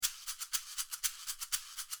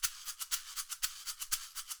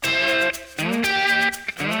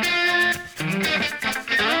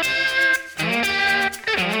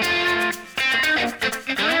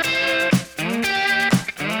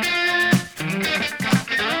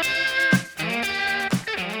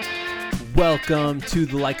Welcome to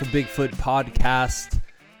the Like a Bigfoot podcast.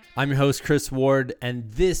 I'm your host, Chris Ward,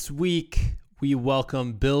 and this week we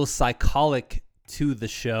welcome Bill Cicalic to the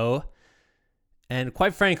show. And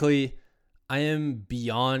quite frankly, I am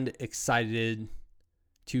beyond excited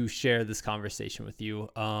to share this conversation with you.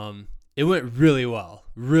 It went really well,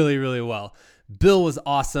 really well. Bill was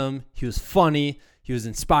awesome. He was funny. He was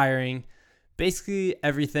inspiring. Basically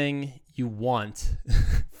everything you want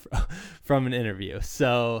from an interview.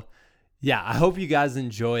 So yeah, I hope you guys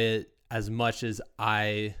enjoy it as much as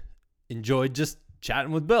I enjoyed just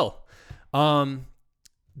chatting with Bill. The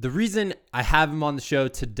reason I have him on the show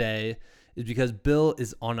today is because Bill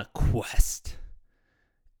is on a quest.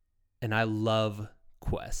 And I love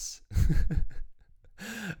quests.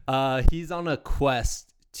 He's on a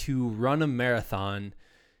quest to run a marathon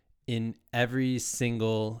in every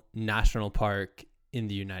single national park in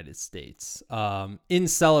the United States, in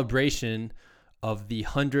celebration of the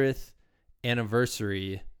 100th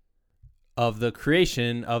anniversary of the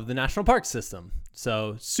creation of the national park system.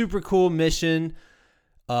 So super cool mission.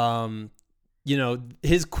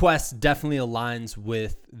 His quest definitely aligns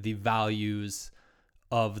with the values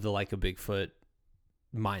of the Like a Bigfoot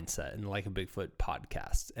mindset and Like a Bigfoot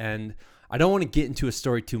podcast. And I don't want to get into a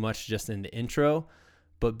story too much just in the intro,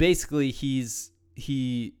 but basically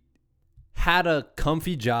he had a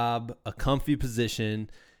comfy job, a comfy position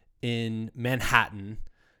in Manhattan,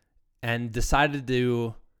 and decided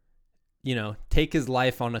to, take his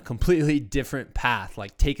life on a completely different path,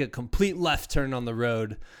 like take a complete left turn on the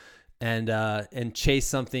road and chase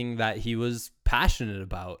something that he was passionate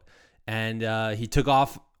about. And he took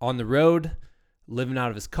off on the road, living out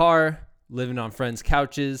of his car, living on friends'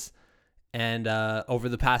 couches. And over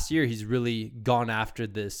the past year, he's really gone after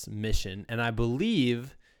this mission. And I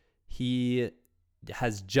believe he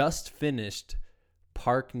has just finished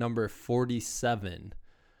park number 47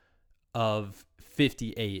 of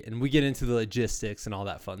 58. And we get into the logistics and all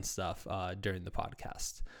that fun stuff during the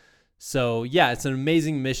podcast. So yeah, it's an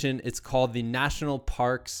amazing mission. It's called the National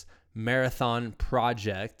Parks Marathon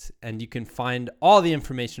Project. And you can find all the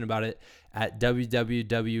information about it at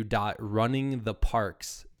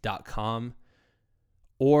www.runningtheparks.com,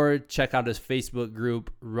 or check out his Facebook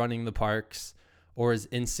group, Running the Parks, or his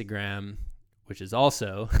Instagram, which is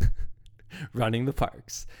also Running the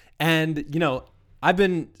Parks. And, I've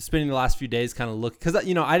been spending the last few days kind of looking, because,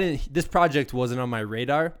 this project wasn't on my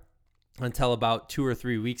radar until about 2 or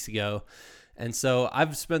 3 weeks ago. And so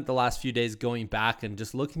I've spent the last few days going back and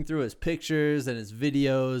just looking through his pictures and his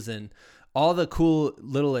videos and all the cool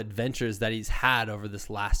little adventures that he's had over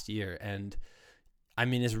this last year. And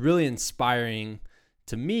it's really inspiring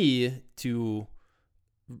to me to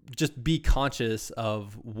just be conscious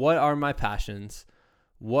of what are my passions,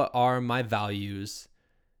 what are my values,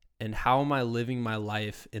 and how am I living my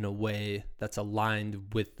life in a way that's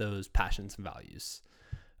aligned with those passions and values.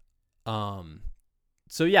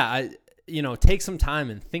 Take some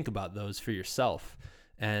time and think about those for yourself.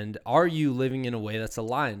 And are you living in a way that's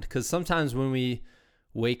aligned? Because sometimes when we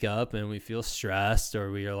wake up and we feel stressed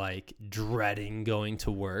or we are like dreading going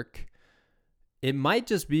to work, it might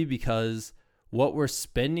just be because what we're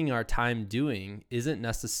spending our time doing isn't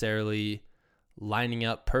necessarily lining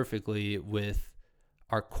up perfectly with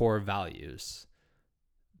our core values.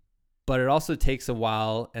 But it also takes a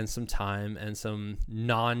while and some time and some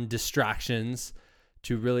non-distractions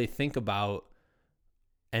to really think about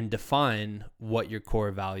and define what your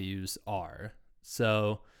core values are.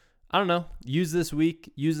 So, I don't know, use this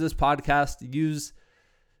week, use this podcast, use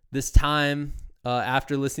this time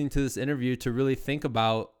after listening to this interview to really think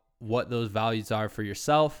about what those values are for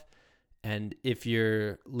yourself, and if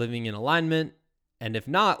you're living in alignment, and if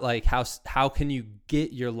not, like how can you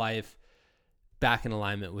get your life back in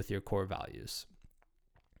alignment with your core values.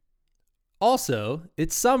 Also,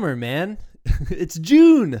 it's summer, man. It's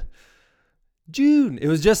June. It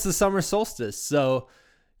was just the summer solstice. So,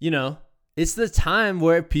 it's the time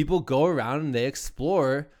where people go around and they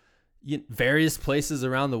explore various places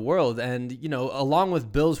around the world. And, along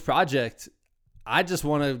with Bill's project, I just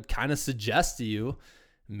want to kind of suggest to you,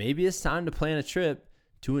 maybe it's time to plan a trip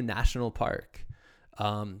to a national park.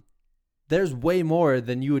 There's way more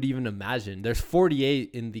than you would even imagine. There's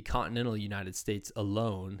 48 in the continental United States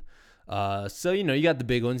alone. So, you got the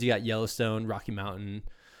big ones. You got Yellowstone, Rocky Mountain,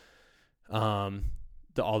 all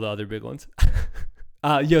the other big ones.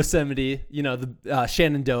 Yosemite, the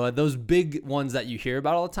Shenandoah, those big ones that you hear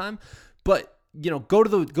about all the time. But, go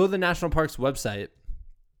to the National Parks website,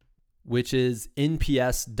 which is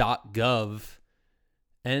nps.gov,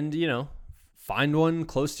 and, find one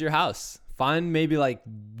close to your house. Find maybe like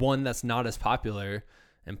one that's not as popular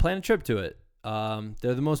and plan a trip to it.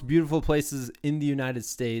 They're the most beautiful places in the United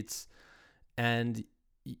States. And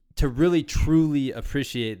to really, truly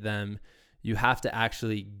appreciate them, you have to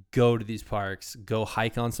actually go to these parks, go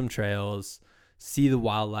hike on some trails, see the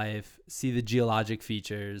wildlife, see the geologic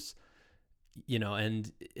features,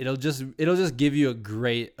 and it'll just give you a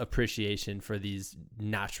great appreciation for these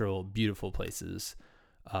natural, beautiful places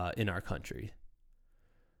in our country.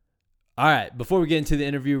 All right, before we get into the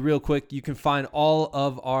interview, real quick, you can find all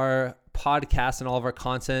of our podcasts and all of our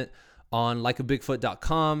content on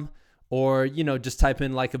likeabigfoot.com, or, just type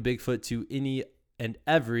in Like a Bigfoot to any and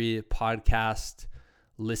every podcast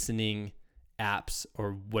listening apps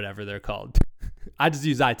or whatever they're called. I just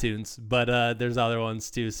use iTunes, but there's other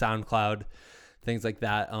ones too, SoundCloud, things like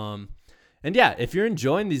that. And yeah, if you're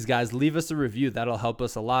enjoying these guys, leave us a review. That'll help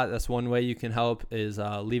us a lot. That's one way you can help, is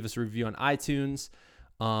leave us a review on iTunes.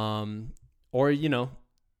 Or,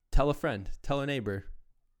 tell a friend, tell a neighbor,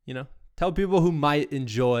 tell people who might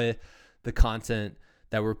enjoy the content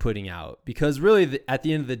that we're putting out, because really at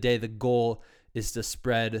the end of the day, the goal is to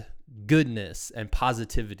spread goodness and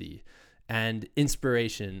positivity and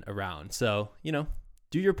inspiration around. So,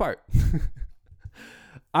 do your part.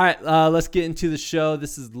 All right, let's get into the show.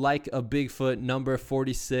 This is Like a Bigfoot number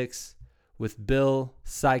 46 with Bill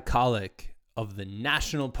Sykolic of the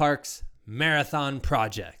National Parks Marathon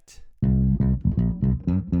Project.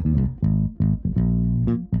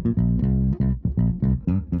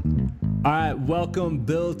 All right, welcome,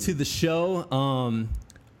 Bill, to the show.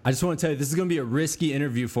 I just want to tell you, this is going to be a risky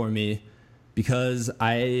interview for me because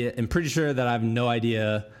I am pretty sure that I have no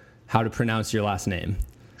idea how to pronounce your last name.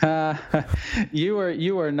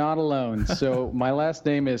 You are not alone. So my last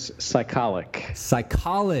name is Sykolic.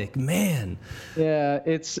 Sykolic, man. Yeah,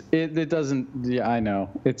 it doesn't. Yeah, I know.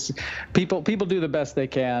 It's people do the best they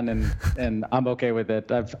can, and I'm okay with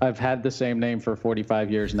it. I've had the same name for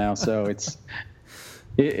 45 years now, so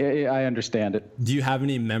I understand it. Do you have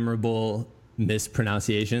any memorable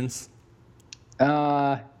mispronunciations?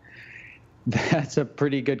 That's a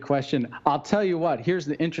pretty good question. I'll tell you what, here's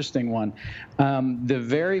the interesting one. The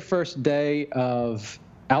very first day of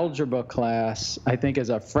algebra class, I think as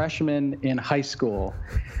a freshman in high school,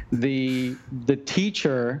 the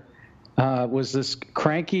teacher was this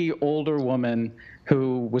cranky older woman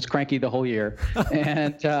who was cranky the whole year.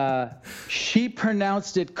 And she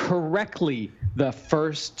pronounced it correctly the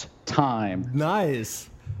first time. Nice.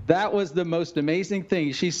 That was the most amazing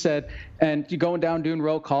thing. She said, and you're going down doing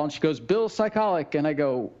roll call, and she goes, Bill Sykolic. And I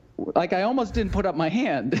go, I almost didn't put up my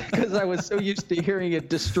hand because I was so used to hearing it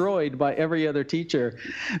destroyed by every other teacher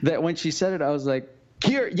that when she said it, I was like,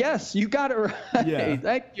 here, yes, you got it right. Yeah.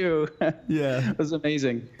 Thank you. Yeah. It was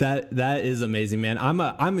amazing. That is amazing, man.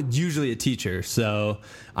 I'm usually a teacher, so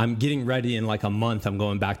I'm getting ready in like a month. I'm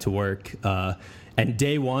going back to work. And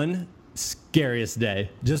day one, scariest day,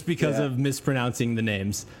 just because of mispronouncing the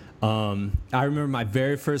names. I remember my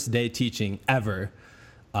very first day teaching ever.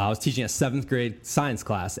 I was teaching a 7th grade science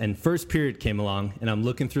class, and first period came along, and I'm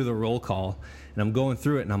looking through the roll call, and I'm going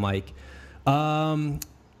through it, and I'm like,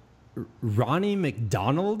 Ronnie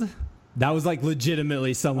McDonald? That was like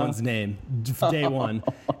legitimately someone's name, day one.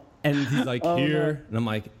 And he's like, here. No. And I'm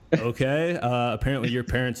like, okay, apparently your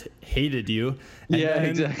parents hated you. And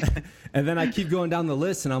exactly. And then I keep going down the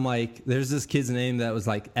list, and I'm like, there's this kid's name that was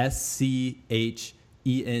like Schenkk.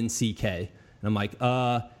 And I'm like,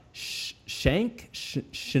 Shank?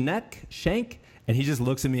 And he just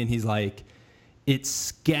looks at me, and he's like,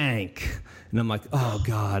 it's Skank. And I'm like, oh,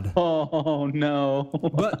 God. Oh, no.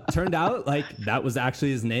 But turned out, like, that was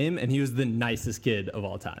actually his name, and he was the nicest kid of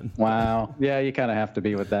all time. Wow. Yeah, you kind of have to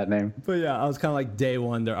be with that name. But, yeah, I was kind of like, day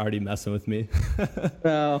one, they're already messing with me.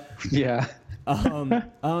 Well, yeah.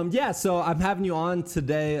 Yeah, so I'm having you on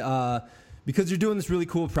today because you're doing this really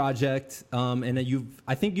cool project, and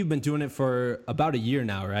I think you've been doing it for about a year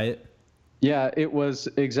now, right? Yeah, it was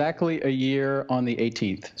exactly a year on the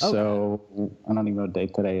 18th. Okay. So I don't even know what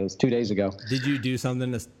date today is. 2 days ago. Did you do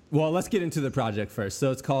something well, let's get into the project first. So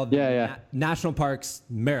it's called National Parks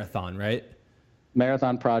Marathon, right?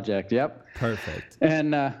 Marathon Project, yep. Perfect.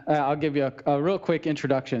 And I'll give you a real quick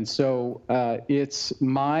introduction. So it's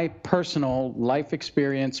my personal life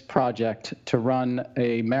experience project to run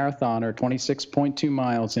a marathon, or 26.2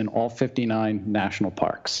 miles in all 59 national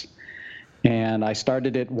parks. And I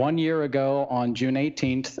started it 1 year ago on June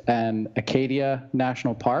 18th in Acadia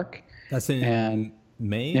National Park. That's in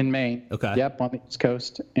Maine? In Maine. Okay. Yep, on the East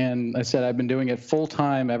Coast. And I said I've been doing it full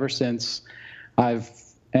time ever since.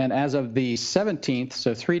 And as of the 17th,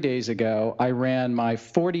 so 3 days ago, I ran my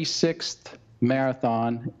 46th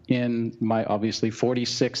marathon in my obviously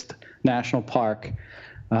 46th national park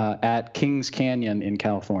at Kings Canyon in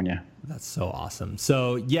California. That's so awesome.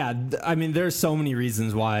 So yeah, I mean, there's so many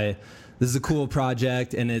reasons why this is a cool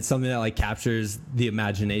project, and it's something that like captures the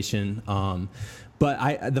imagination.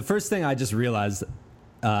 But the first thing I just realized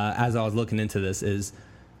as I was looking into this is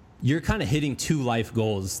you're kind of hitting two life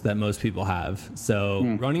goals that most people have.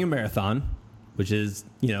 So running a marathon, which is,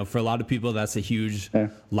 for a lot of people, that's a huge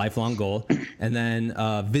lifelong goal. And then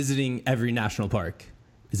visiting every national park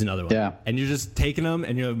is another one. Yeah. And you're just taking them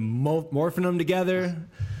and you're morphing them together,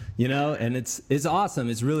 and it's awesome.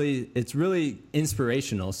 It's really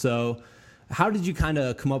inspirational. So how did you kind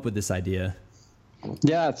of come up with this idea?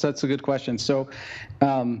 Yeah, that's a good question. So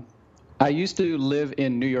I used to live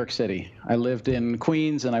in New York City. I lived in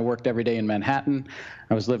Queens and I worked every day in Manhattan.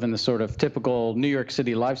 I was living the sort of typical New York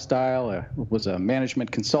City lifestyle. I was a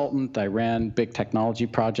management consultant. I ran big technology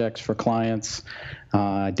projects for clients.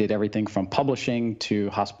 I did everything from publishing to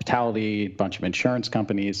hospitality, a bunch of insurance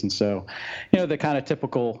companies. And so, the kind of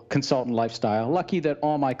typical consultant lifestyle. Lucky that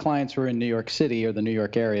all my clients were in New York City or the New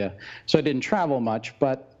York area. So I didn't travel much,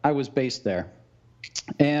 but I was based there.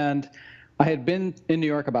 And I had been in New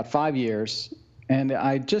York about 5 years, and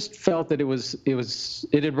I just felt that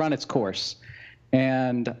it had run its course.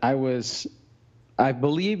 And I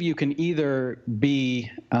believe you can either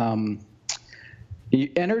be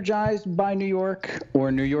energized by New York,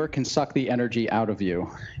 or New York can suck the energy out of you.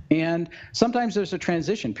 And sometimes there's a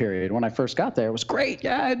transition period. When I first got there, it was great.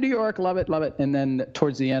 Yeah, New York, love it. And then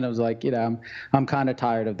towards the end, I was like, I'm kind of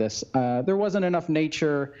tired of this. There wasn't enough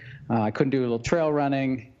nature. I couldn't do a little trail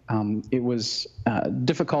running. It was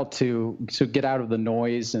difficult to get out of the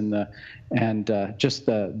noise and just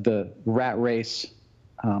the rat race,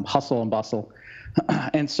 hustle and bustle.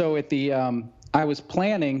 And so I was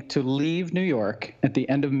planning to leave New York at the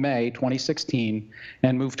end of May 2016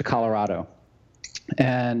 and move to Colorado.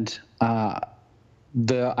 And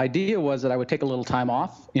the idea was that I would take a little time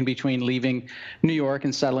off in between leaving New York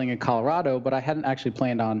and settling in Colorado, but I hadn't actually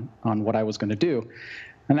planned on what I was going to do.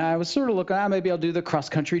 And I was sort of looking, maybe I'll do the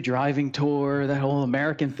cross-country driving tour, that whole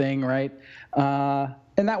American thing, right?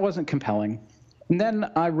 And that wasn't compelling. And then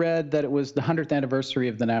I read that it was the 100th anniversary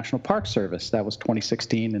of the National Park Service. That was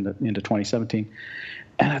 2016 into 2017.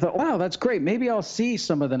 And I thought, wow, that's great. Maybe I'll see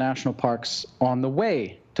some of the national parks on the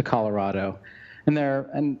way to Colorado.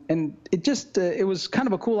 And it just it was kind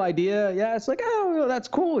of a cool idea. Yeah, it's like, oh, that's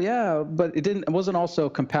cool. Yeah, but it wasn't also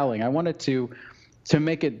compelling. I wanted to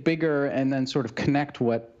make it bigger and then sort of connect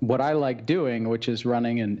what I like doing, which is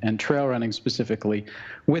running and trail running specifically,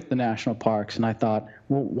 with the national parks. And I thought,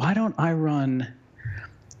 well, why don't I run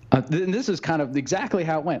and this is kind of exactly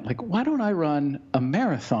how it went. Like, why don't I run a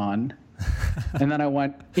marathon? And then I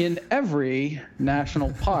went in every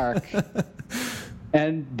national park.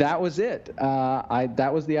 And that was it.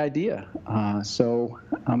 That was the idea. So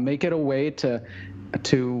make it a way to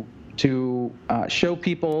show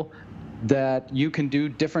people that you can do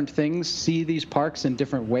different things, see these parks in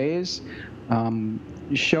different ways,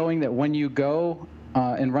 showing that when you go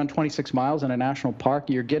and run 26 miles in a national park,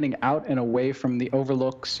 you're getting out and away from the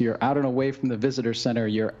overlooks, you're out and away from the visitor center,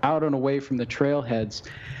 you're out and away from the trailheads,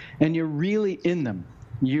 and you're really in them.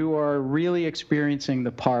 You are really experiencing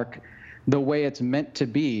the park the way it's meant to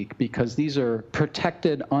be, because these are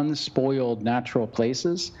protected, unspoiled natural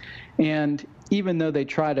places. And even though they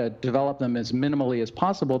try to develop them as minimally as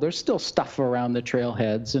possible, there's still stuff around the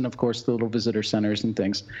trailheads and, of course, the little visitor centers and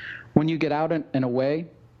things. When you get out and away,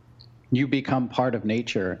 you become part of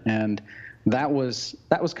nature. And that was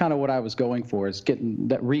kind of what I was going for, is getting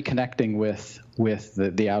that, reconnecting with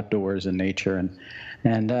the outdoors and nature.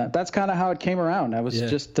 And that's kind of how it came around. I was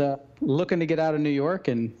just looking to get out of New York,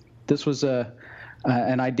 and this was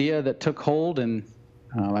an idea that took hold, and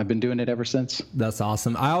I've been doing it ever since. That's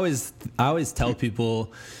awesome. I always tell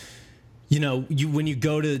people, when you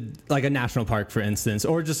go to like a national park, for instance,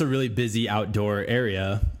 or just a really busy outdoor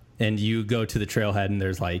area, and you go to the trailhead, and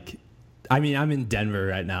there's like, I'm in Denver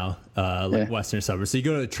right now, western suburbs. So you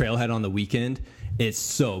go to the trailhead on the weekend, it's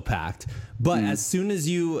so packed. But as soon as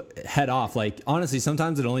you head off, like, honestly,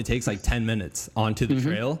 sometimes it only takes like 10 minutes onto the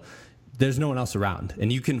trail. There's no one else around,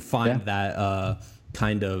 and you can find that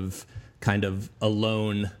kind of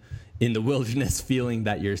alone in the wilderness feeling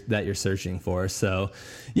that you're searching for. So,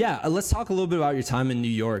 let's talk a little bit about your time in New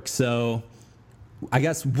York. So, I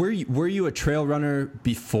guess were you a trail runner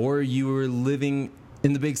before you were living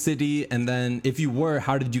in the big city? And then, if you were,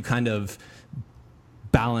 how did you kind of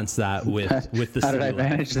balance that with the How did I city life?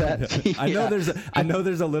 manage that? I know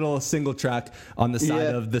there's a little single track on the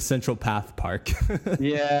side of the Central Path Park.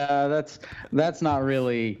 Yeah, that's not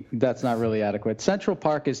really adequate. Central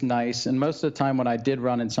Park is nice, and most of the time when I did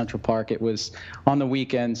run in Central Park, it was on the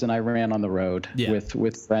weekends, and I ran on the road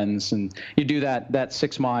with friends, and you do that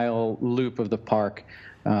 6-mile loop of the park,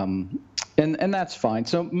 and that's fine.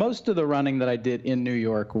 So most of the running that I did in New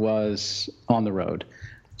York was on the road.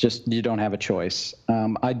 Just you don't have a choice.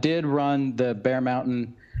 I did run the Bear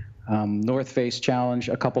Mountain North Face Challenge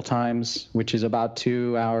a couple times, which is about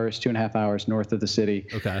 2.5 hours north of the city.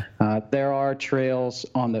 Okay. There are trails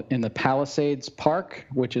in the Palisades Park,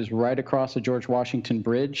 which is right across the George Washington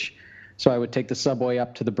Bridge. So I would take the subway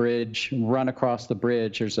up to the bridge, run across the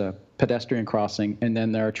bridge. There's a pedestrian crossing, and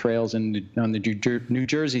then there are trails on the New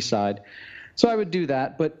Jersey side. So I would do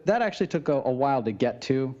that, but that actually took a while to get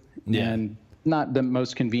to. Yeah. And not the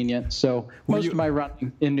most convenient. So most of my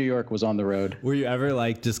running in New York was on the road. Were you ever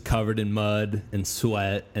like just covered in mud and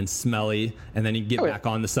sweat and smelly, and then you get back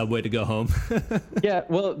on the subway to go home? Yeah,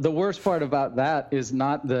 well, the worst part about that is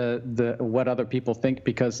not the what other people think,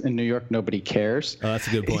 because in New York nobody cares. Oh, that's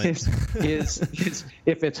a good point. Is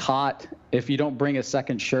if it's hot, if you don't bring a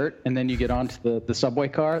second shirt and then you get onto the subway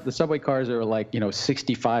car. The subway cars are like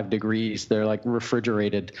 65 degrees. They're like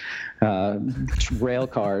refrigerated rail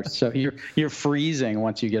cars. So you're freezing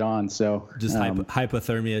once you get on. So just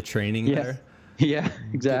hypothermia training there. Yeah,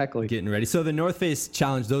 exactly. Getting ready. So the North Face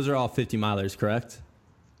Challenge, those are all 50 milers, correct?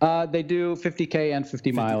 They do 50K and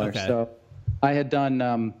 50 milers. Okay. So I had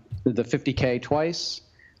done the 50K twice.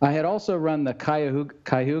 I had also run the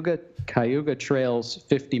Cayuga Trails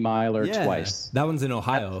 50 miler twice. That one's in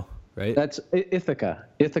Ohio, right? That's Ithaca,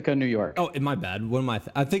 New York. Oh, my bad. What am I?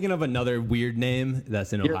 I'm thinking of another weird name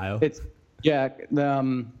that's in Ohio.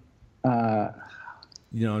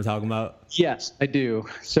 You know what I'm talking about? Yes, I do.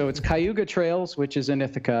 So it's Cayuga Trails, which is in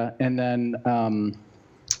Ithaca, and then me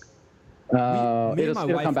and my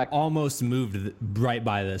wife come back. almost moved right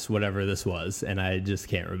by this, whatever this was, and I just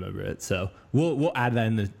can't remember it. So we'll add that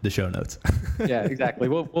in the show notes. Yeah, exactly.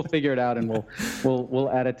 We'll figure it out, and we'll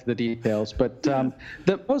add it to the details. But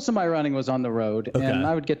most of my running was on the road, and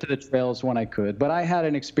I would get to the trails when I could. But I had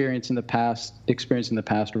an experience in the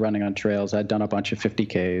past running on trails. I'd done a bunch of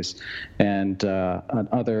 50Ks and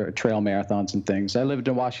other trail marathons and things. I lived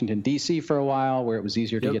in Washington D.C. for a while, where it was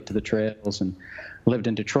easier to get to the trails, and lived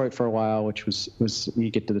in Detroit for a while, which was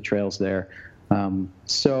you get to the trails there.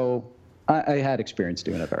 So I had experience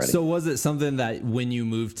doing it already. So was it something that when you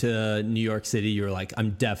moved to New York City, you were like,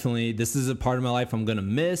 this is a part of my life I'm going to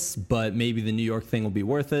miss, but maybe the New York thing will be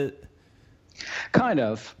worth it? Kind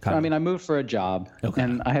of. I mean, I moved for a job,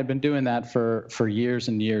 and I had been doing that for years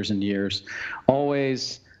and years and years.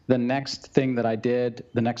 Always the next thing that I did,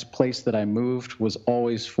 the next place that I moved was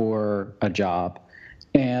always for a job.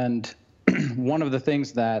 And one of the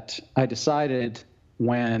things that I decided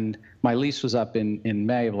when my lease was up in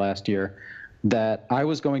May of last year, that I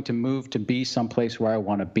was going to move to be someplace where I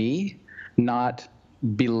want to be, not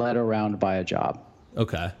be led around by a job.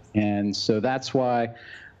 Okay. And so that's why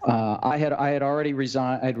I had already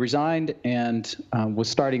resigned. I'd resigned and was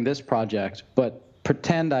starting this project, but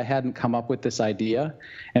pretend I hadn't come up with this idea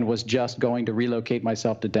and was just going to relocate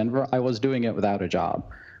myself to Denver. I was doing it without a job.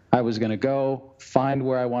 I was going to go find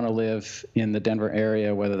where I want to live in the Denver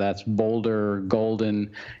area, whether that's Boulder,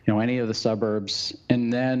 Golden, any of the suburbs,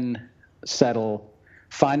 and then settle,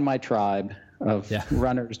 find my tribe of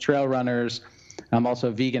runners, trail runners. I'm also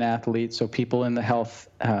a vegan athlete, so people in the health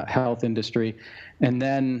industry, and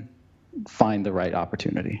then find the right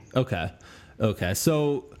opportunity. Okay.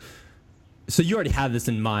 So you already had this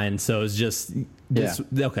in mind. So it's just this.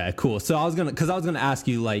 Yeah. Okay, cool. So I was gonna ask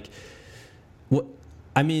you, like, what?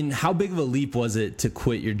 I mean, how big of a leap was it to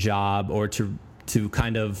quit your job or to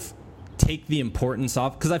kind of take the importance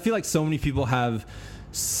off? Because I feel like so many people have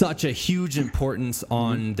such a huge importance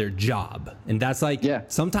on their job, and that's like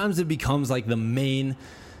sometimes it becomes like the main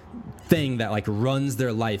thing that like runs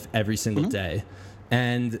their life every single day.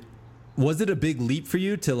 And was it a big leap for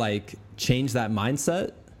you to like change that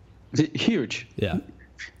mindset? Huge. Yeah.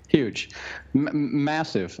 Huge,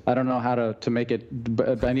 massive. I don't know how to make it.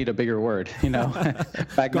 I need a bigger word.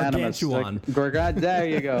 Magnanimous. There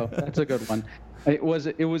you go. That's a good one. It was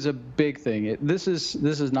a big thing. This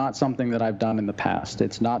is not something that I've done in the past.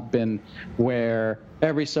 It's not been where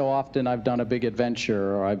every so often I've done a big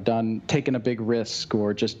adventure or I've taken a big risk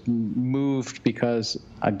or just moved because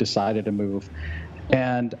I've decided to move.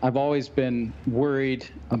 And I've always been worried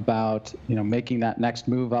about making that next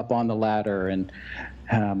move up on the ladder and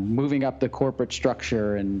moving up the corporate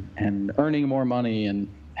structure and earning more money and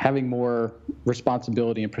having more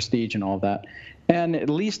responsibility and prestige and all of that. And at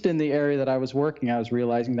least in the area that I was working, I was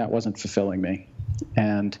realizing that wasn't fulfilling me.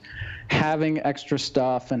 And having extra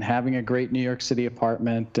stuff and having a great New York City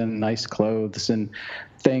apartment and nice clothes and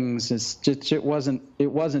things, it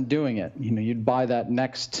wasn't doing it. You'd buy that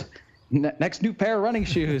next new pair of running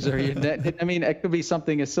shoes, or I mean, it could be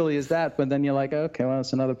something as silly as that. But then you're like, okay, well,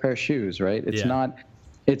 it's another pair of shoes, right?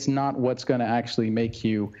 It's not what's going to actually make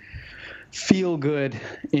you feel good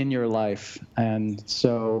in your life. And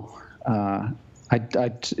so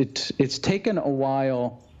it's taken a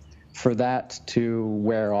while for that to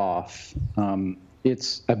wear off.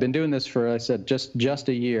 I've been doing this for, I said, just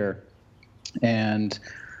a year, and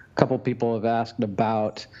a couple people have asked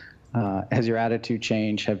about, has your attitude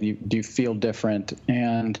changed? Do you feel different?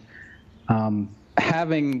 And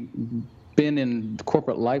having been in the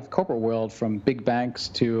corporate world, from big banks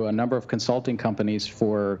to a number of consulting companies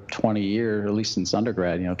for 20 years, or at least since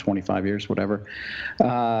undergrad, 25 years, whatever,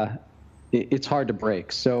 it's hard to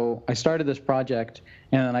break. So I started this project,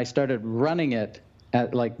 and then I started running it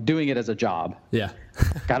doing it as a job. Yeah.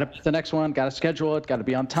 Got to the next one, got to schedule it, got to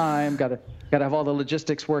be on time, got to have all the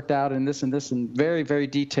logistics worked out, and this, and very, very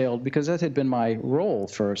detailed, because that had been my role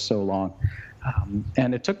for so long.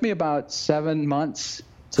 And it took me about 7 months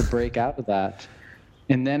to break out of that.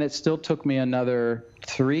 And then it still took me another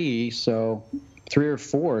 3 or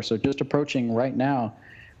 4, so just approaching right now,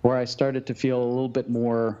 where I started to feel a little bit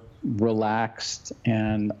more relaxed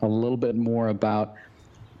and a little bit more about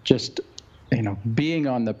just, being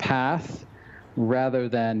on the path rather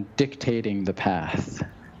than dictating the path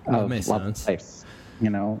of life.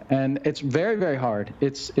 And it's very, very hard.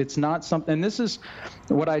 It's not something, and this is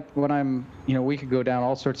what I'm, we could go down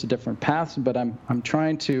all sorts of different paths, but I'm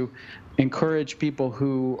trying to encourage people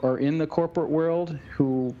who are in the corporate world,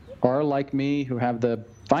 who are like me, who have the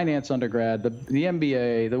finance undergrad, the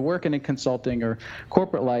MBA, the working in consulting or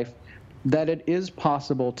corporate life, that it is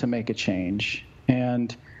possible to make a change.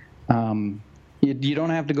 And you don't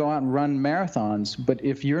have to go out and run marathons, but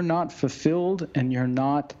if you're not fulfilled and you're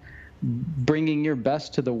not bringing your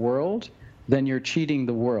best to the world, then you're cheating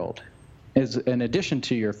the world, as in addition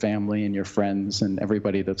to your family and your friends and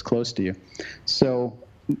everybody that's close to you. So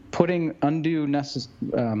putting undue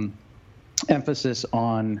emphasis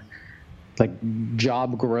on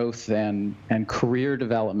job growth and career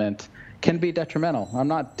development can be detrimental. I'm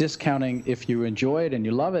not discounting if you enjoy it and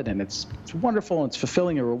you love it and it's wonderful and it's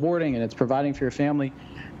fulfilling and rewarding and it's providing for your family,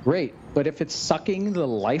 great. But if it's sucking the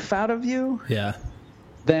life out of you,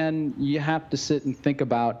 then you have to sit and think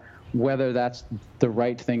about whether that's the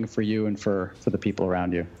right thing for you and for the people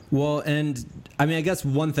around you. Well, and I mean, I guess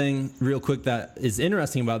one thing real quick that is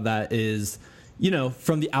interesting about that is,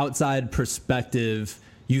 from the outside perspective,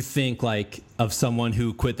 you think of someone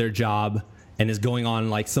who quit their job and is going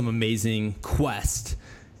on some amazing quest,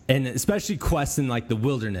 and especially quest in the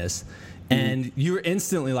wilderness. And you're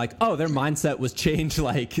instantly oh, their mindset was changed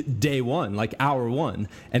day one, hour one.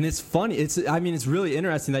 And it's funny. It's really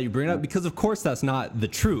interesting that you bring it up, because of course that's not the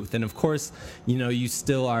truth. And of course, you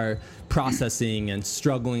still are processing and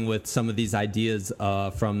struggling with some of these ideas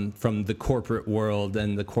from the corporate world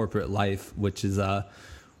and the corporate life, which is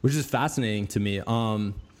fascinating to me.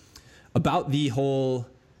 About the whole,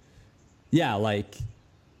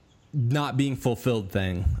 not being fulfilled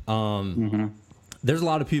thing. There's a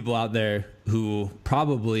lot of people out there who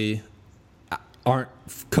probably aren't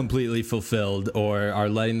completely fulfilled or are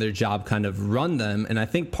letting their job kind of run them. And I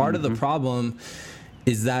think part of the problem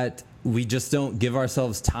is that we just don't give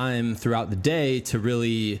ourselves time throughout the day to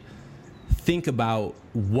really think about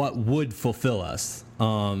what would fulfill us.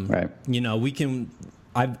 Right.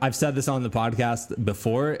 I've said this on the podcast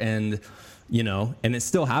before, and it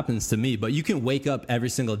still happens to me, but you can wake up every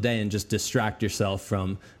single day and just distract yourself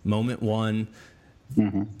from moment one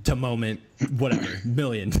to moment, whatever,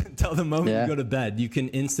 million, till the moment you go to bed. You can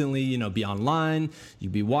instantly, be online, you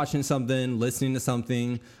can be watching something, listening to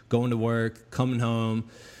something, going to work, coming home,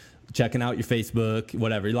 checking out your Facebook,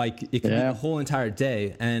 whatever. It can be the whole entire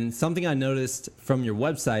day. And something I noticed from your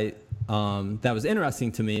website that was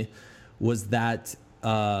interesting to me was that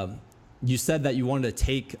you said that you wanted to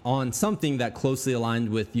take on something that closely aligned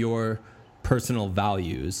with your personal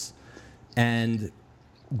values. And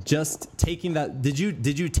just taking that, did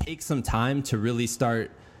you take some time to really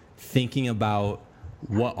start thinking about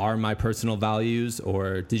what are my personal values,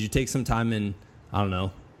 or did you take some time in, I don't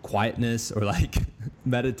know, quietness or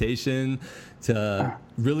meditation to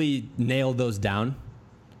really nail those down?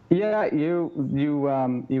 Yeah,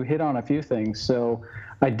 you hit on a few things. So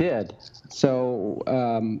I did. So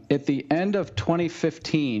at the end of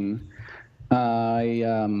 2015,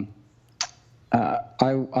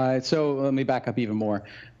 So let me back up even more.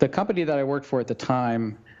 The company that I worked for at the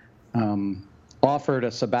time offered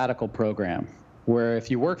a sabbatical program where if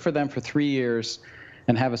you work for them for 3 years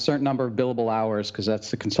and have a certain number of billable hours, because that's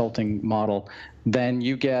the consulting model, then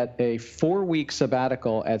you get a 4-week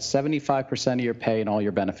sabbatical at 75% of your pay and all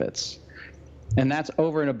your benefits. And that's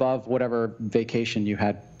over and above whatever vacation you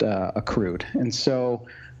had accrued. And so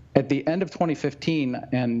at the end of 2015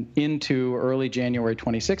 and into early January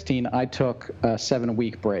 2016, I took a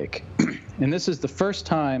 7-week break. And this is the first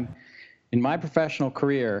time in my professional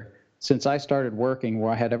career since I started working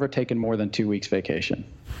where I had ever taken more than 2 weeks vacation,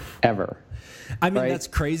 ever. I mean, right? That's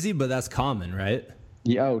crazy, but that's common, right?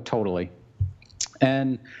 Yeah, oh, totally.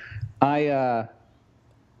 And I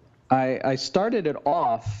started it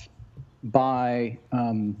off by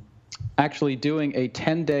actually doing a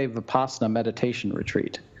 10-day Vipassana meditation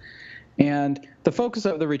retreat. And the focus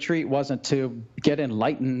of the retreat wasn't to get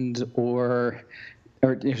enlightened or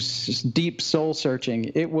it was just deep soul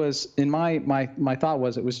searching. It was, in my thought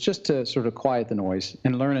was, it was just to sort of quiet the noise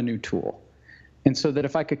and learn a new tool. And so that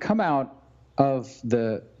if I could come out of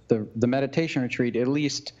the meditation retreat at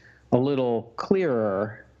least a little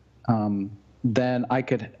clearer, then I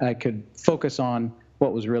could focus on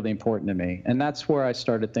what was really important to me. And that's where I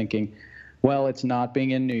started thinking, well, it's not being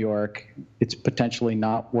in New York. It's potentially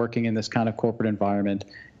not working in this kind of corporate environment.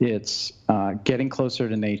 It's getting closer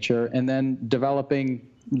to nature and then developing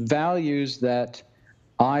values that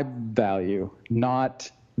I value, not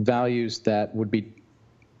values that would be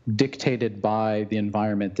dictated by the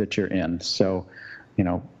environment that you're in. So,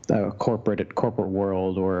 a corporate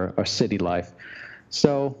world or a city life.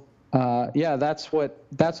 So, that's what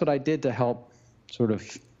I did to help sort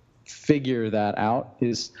of figure that out.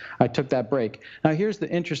 Is I took that break. Now, here's the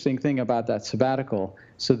interesting thing about that sabbatical.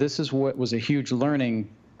 So this is what was a huge learning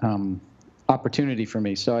opportunity for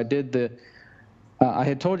me. So I did I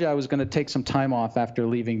had told you I was going to take some time off after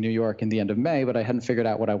leaving New York in the end of May, but I hadn't figured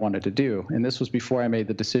out what I wanted to do. And this was before I made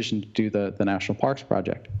the decision to do the National Parks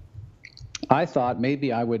Project. I thought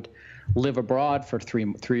maybe I would live abroad for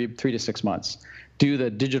three to 6 months, do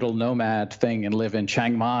the digital nomad thing and live in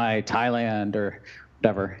Chiang Mai, Thailand, or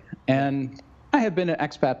whatever. And I had been an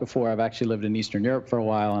expat before. I've actually lived in Eastern Europe for a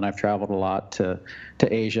while, and I've traveled a lot to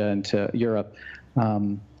Asia and to Europe.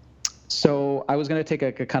 So I was going to take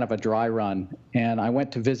a kind of a dry run, and I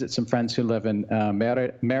went to visit some friends who live in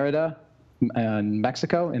Merida, in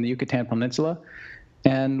Mexico, in the Yucatan Peninsula,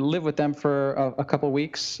 and live with them for a couple of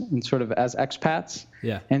weeks and sort of as expats.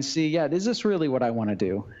 Yeah. And see, is this really what I want to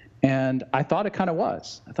do? And I thought it kind of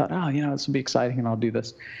was. I thought, this will be exciting, and I'll do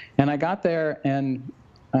this. And I got there, and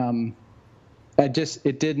the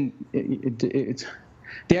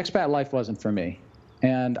expat life wasn't for me.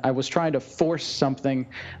 And I was trying to force something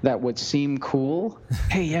that would seem cool.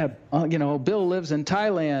 Hey, Bill lives in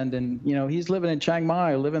Thailand, and he's living in Chiang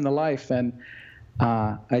Mai, living the life. And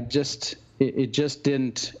it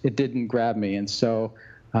didn't grab me. And so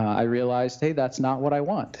I realized, hey, that's not what I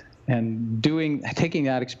want. And taking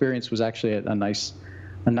that experience was actually a nice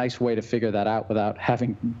way to figure that out without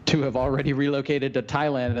having to have already relocated to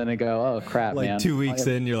Thailand and then go, oh crap, man. 2 weeks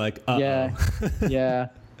in, you're like, uh-oh. Yeah.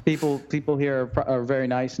 People here are very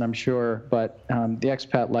nice, and I'm sure, but the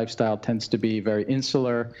expat lifestyle tends to be very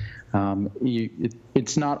insular.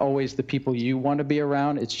 It's not always the people you want to be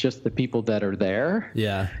around. It's just the people that are there.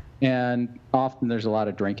 Yeah. And often there's a lot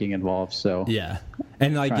of drinking involved. So yeah.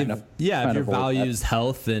 And like, if your values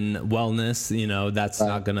health and wellness, that's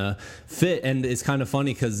not going to fit. And it's kind of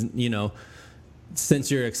funny because, since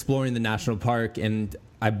you're exploring the national park, and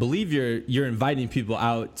I believe you're inviting people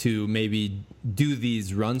out to maybe do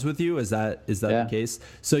these runs with you. Is that the case?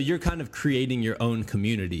 So you're kind of creating your own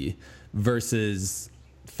community versus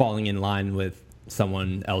falling in line with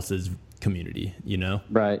someone else's community,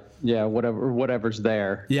 Right. Yeah. Whatever's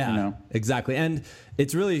there. Yeah, exactly. And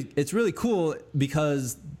it's really cool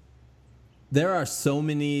because there are so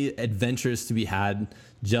many adventures to be had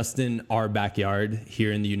just in our backyard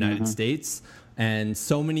here in the United States, and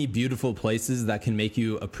so many beautiful places that can make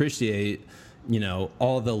you appreciate,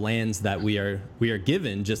 all the lands that we are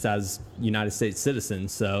given just as United States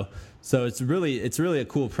citizens. So it's really a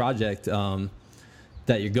cool project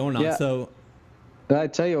that you're going on. Yeah. So I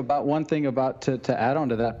tell you about one thing about to add on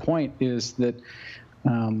to that point is that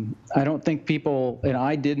I don't think people, and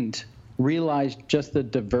I didn't, realize just the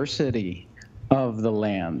diversity of the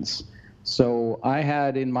lands. So I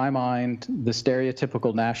had in my mind the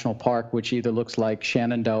stereotypical national park, which either looks like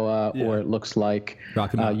Shenandoah or it looks like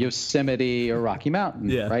Yosemite or Rocky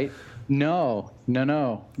Mountain, right? No.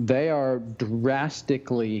 They are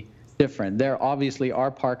drastically different. There obviously are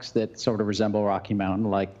parks that sort of resemble Rocky Mountain,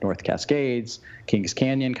 like North Cascades. Kings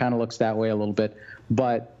Canyon kind of looks that way a little bit,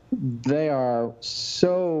 but they are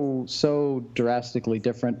so drastically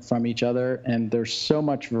different from each other, and there's so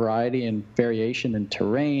much variety and variation in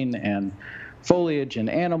terrain and foliage and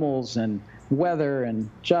animals and weather, and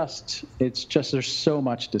it's just there's so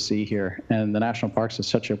much to see here, and the national parks is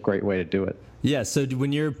such a great way to do it. Yeah, so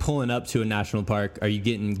when you're pulling up to a national park, are you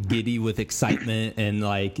getting giddy with excitement and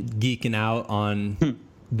like geeking out on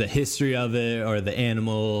the history of it or the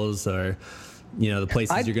animals or, the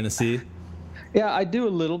places you're going to see? Yeah, I do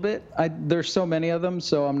a little bit. There's so many of them,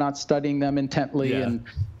 so I'm not studying them intently. Yeah. And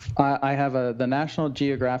I have the National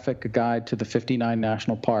Geographic Guide to the 59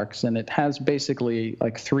 national parks, and it has basically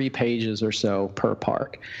like 3 pages or so per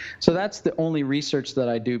park. So that's the only research that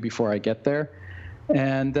I do before I get there.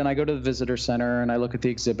 And then I go to the visitor center and I look at the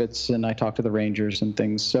exhibits and I talk to the rangers and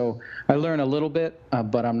things. So I learn a little bit,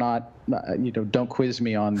 but I'm not, don't quiz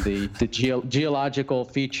me on the geological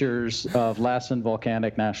features of Lassen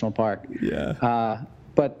Volcanic National Park. Yeah.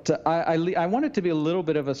 But I want it to be a little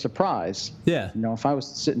bit of a surprise. Yeah. If I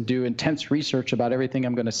was to sit and do intense research about everything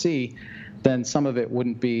I'm going to see, then some of it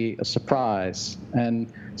wouldn't be a surprise.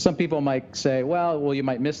 And some people might say, well, you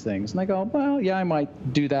might miss things. And I go, well, yeah, I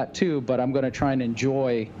might do that too, but I'm going to try and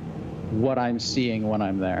enjoy what I'm seeing when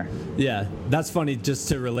I'm there. Yeah, that's funny, just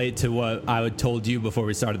to relate to what I had told you before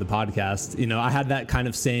we started the podcast. I had that kind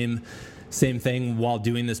of same thing while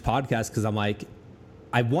doing this podcast, because I'm like,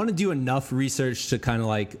 I want to do enough research to kind of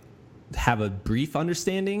like have a brief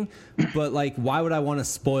understanding, but like, why would I want to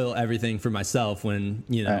spoil everything for myself when,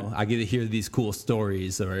 Right. I get to hear these cool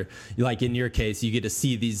stories, or like in your case, you get to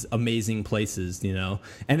see these amazing places,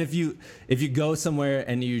 and if you go somewhere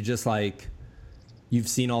and you just like, you've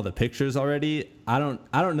seen all the pictures already, I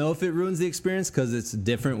don't know if it ruins the experience, because it's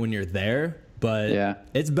different when you're there, but yeah.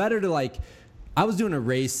 It's better to like, I was doing a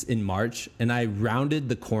race in March and I rounded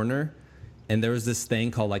the corner, and there was this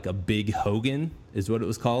thing called like a Big Hogan is what it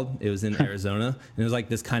was called. It was in Arizona, and it was like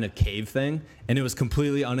this kind of cave thing, and it was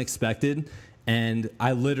completely unexpected. And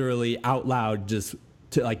I literally out loud just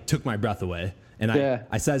took my breath away. And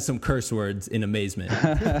I said some curse words in amazement.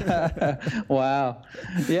 Wow.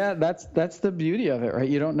 Yeah, that's the beauty of it, right?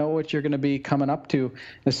 You don't know what you're going to be coming up to,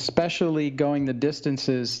 especially going the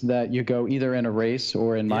distances that you go either in a race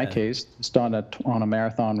or, in my case, just on a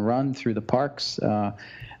marathon run through the parks.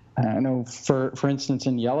 I know, for instance,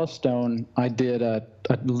 in Yellowstone, I did a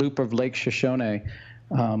loop of Lake Shoshone,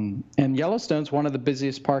 and Yellowstone's one of the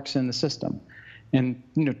busiest parks in the system. And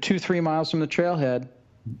 2-3 miles from the trailhead,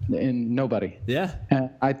 and nobody. Yeah.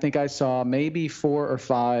 And I think I saw maybe 4 or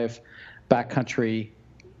 5 backcountry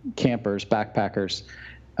campers, backpackers,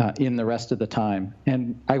 in the rest of the time.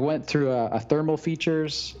 And I went through a thermal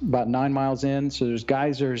features about 9 miles in, so there's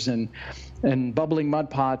geysers and bubbling mud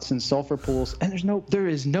pots and sulfur pools, and there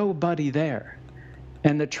is nobody there.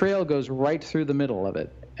 And the trail goes right through the middle of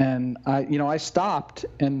it. And I stopped,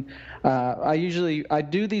 and I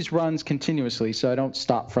do these runs continuously, so I don't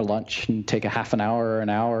stop for lunch and take a half an hour or an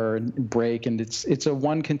hour and break, and it's a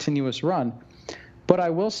one continuous run. But I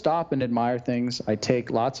will stop and admire things. I take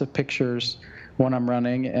lots of pictures when I'm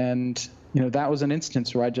running, and that was an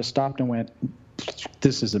instance where I just stopped and went,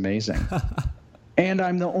 "This is amazing." And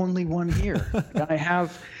I'm the only one here. I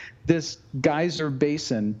have this geyser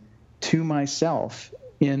basin to myself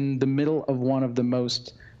in the middle of one of the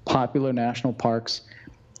most popular national parks,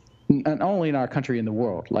 not only in our country, in the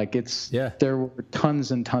world. There were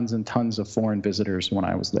tons and tons and tons of foreign visitors when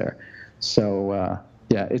I was there. So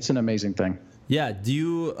it's an amazing thing. Yeah. Do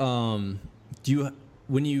you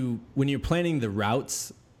when you're planning the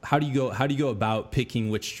routes, how do you go about picking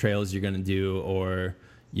which trails you're going to do, or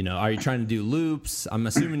are you trying to do loops? I'm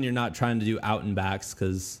assuming you're not trying to do out and backs,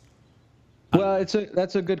 because. Well,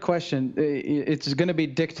 that's a good question. It's going to be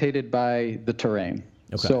dictated by the terrain.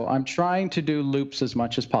 Okay. So I'm trying to do loops as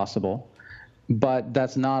much as possible, but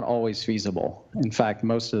that's not always feasible. In fact,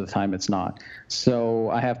 most of the time it's not. So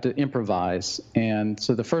I have to improvise. And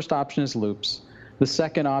so the first option is loops. The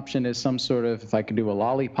second option is some sort of, if I can do a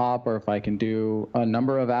lollipop, or if I can do a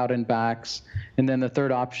number of out and backs. And then the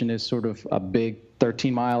third option is sort of a big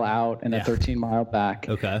 13-mile out and a 13-mile back.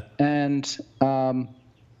 Okay. And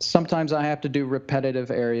sometimes I have to do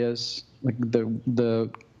repetitive areas, like the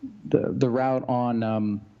route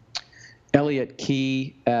on Elliott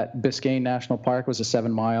Key at Biscayne National Park was a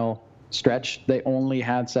 7-mile stretch. They only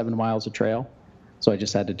had 7 miles of trail, so I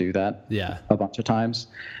just had to do that a bunch of times.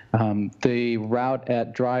 The route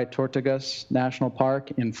at Dry Tortugas National Park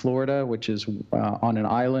in Florida, which is on an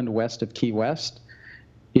island west of Key West,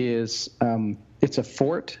 is it's a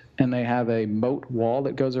fort, and they have a moat wall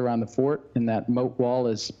that goes around the fort, and that moat wall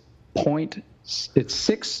is it's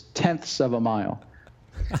 0.6 of a mile.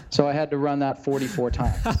 So I had to run that 44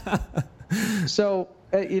 times. So,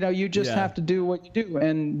 you just have to do what you do.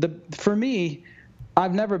 And for me,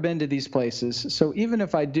 I've never been to these places. So even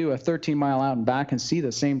if I do a 13-mile out and back and see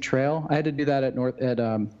the same trail, I had to do that at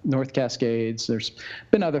North Cascades. There's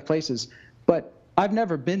been other places, but I've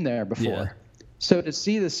never been there before. Yeah. So to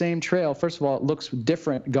see the same trail, first of all, it looks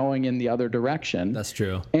different going in the other direction. That's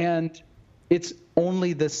true. And it's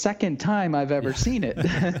only the second time I've ever seen it.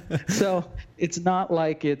 So it's not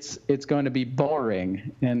like it's going to be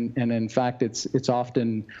boring. And in fact, it's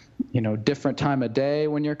often, different time of day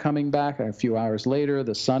when you're coming back. A few hours later,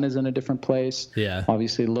 the sun is in a different place. Yeah.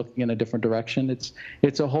 Obviously looking in a different direction.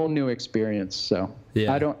 It's a whole new experience. So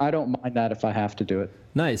yeah. I don't mind that if I have to do it.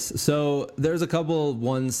 Nice. So there's a couple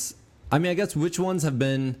ones. I guess which ones have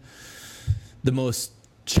been the most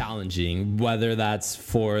challenging, whether that's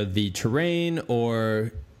for the terrain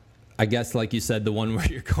or I guess like you said, the one where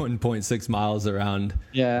you're going 0.6 miles around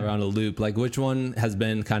a loop, like which one has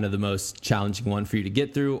been kind of the most challenging one for you to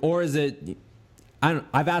get through? Or is it,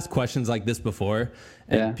 I've asked questions like this before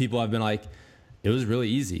and people have been like, it was really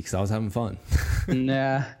easy because I was having fun.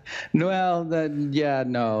 Nah. Well,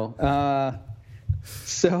 no.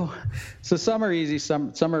 So some are easy,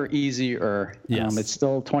 some are easier. Yes. It's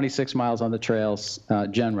still 26 miles on the trails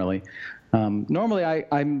generally. Normally, I'll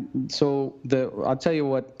tell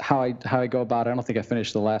you how I go about it. I don't think I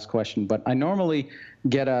finished the last question, but I normally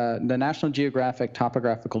get the National Geographic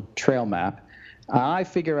topographical trail map. I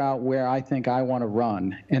figure out where I think I want to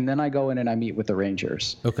run, and then I go in and I meet with the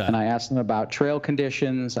rangers. Okay. And I ask them about trail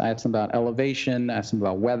conditions. I ask them about elevation. I ask them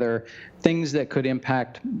about weather, things that could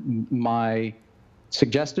impact my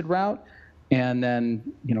suggested route, and then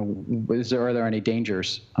are there any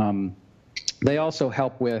dangers? They also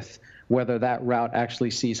help with whether that route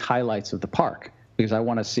actually sees highlights of the park, because I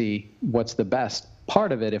want to see what's the best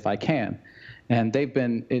part of it if I can. And they've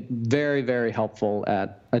been very, very helpful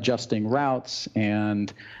at adjusting routes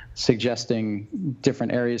and suggesting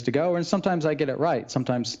different areas to go. And sometimes I get it right.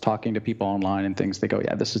 Sometimes talking to people online and things, they go,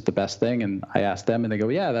 yeah, this is the best thing. And I ask them and they go,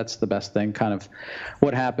 yeah, that's the best thing. Kind of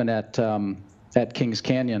what happened at Kings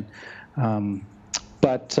Canyon. So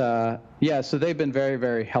they've been very,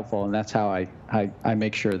 very helpful, and that's how I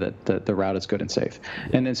make sure that the route is good and safe.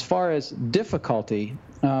 And as far as difficulty,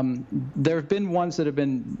 there have been ones that have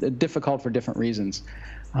been difficult for different reasons.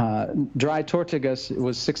 Dry Tortugas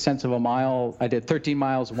was 0.6 of a mile. I did 13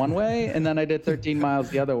 miles one way, and then I did 13 miles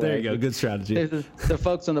the other way. There you go. Good strategy. The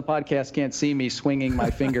folks on the podcast can't see me swinging my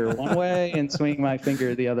finger one way and swinging my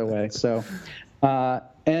finger the other way. So,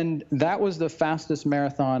 and that was the fastest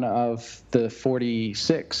marathon of the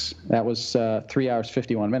 46. That was 3 hours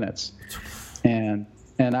 51 minutes, and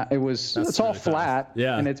it's all flat,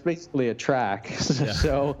 and it's basically a track.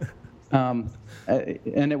 So,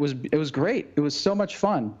 and it was great. It was so much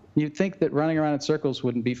fun. You'd think that running around in circles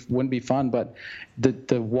wouldn't be fun, but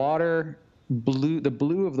the water. The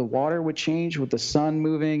blue of the water would change with the sun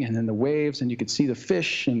moving, and then the waves, and you could see the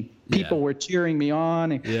fish, and people were cheering me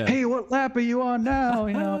on. And, hey, what lap are you on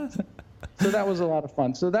now? So that was a lot of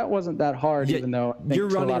fun. So that wasn't that hard, even though I think you're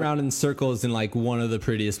running around in circles in like one of the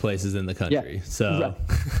prettiest places in the country. Yeah, so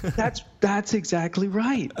that's exactly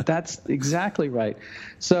right. That's exactly right.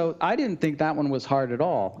 So I didn't think that one was hard at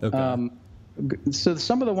all. Okay. So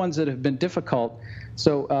some of the ones that have been difficult.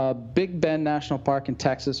 So Big Bend National Park in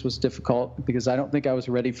Texas was difficult because I don't think I was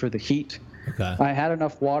ready for the heat. Okay. I had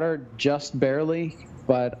enough water, just barely,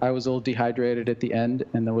 but I was a little dehydrated at the end,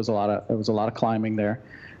 and there was a lot of climbing there.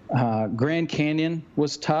 Grand Canyon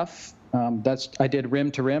was tough. I did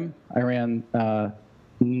rim to rim. I ran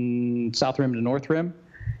south rim to north rim,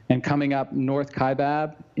 and coming up North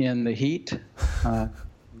Kaibab in the heat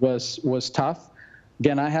was tough.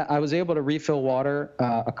 Again, I was able to refill water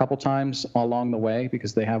a couple times along the way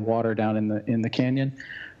because they have water down in the canyon.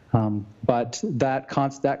 But that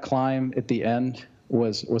climb at the end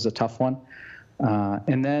was a tough one.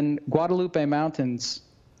 And then Guadalupe Mountains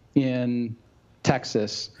in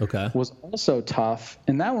Texas was also tough.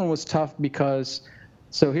 And that one was tough because,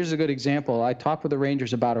 so here's a good example. I talked with the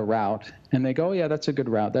rangers about a route, and they go, oh, yeah, that's a good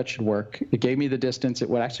route. That should work. It gave me the distance. It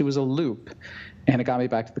actually was a loop, and it got me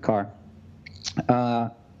back to the car.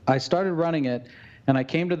 I started running it, and I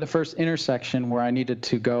came to the first intersection where I needed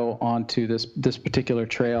to go onto this particular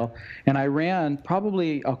trail, and I ran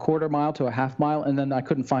probably a quarter mile to a half mile, and then I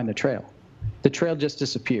couldn't find the trail. The trail just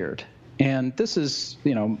disappeared. And this is,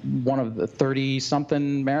 one of the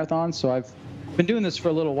 30-something marathons, so I've been doing this for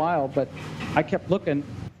a little while, but I kept looking,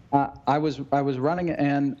 I was running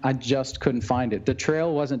and I just couldn't find it. The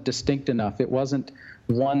trail wasn't distinct enough. It wasn't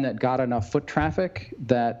one that got enough foot traffic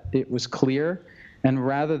that it was clear. And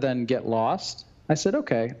rather than get lost, I said,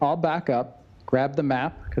 okay, I'll back up, grab the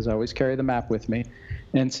map, because I always carry the map with me,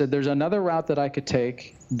 and said there's another route that I could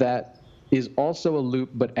take that is also a loop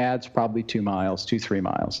but adds probably 3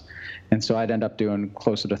 miles. And so I'd end up doing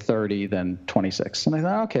closer to 30 than 26. And I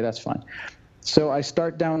thought, okay, that's fine. So I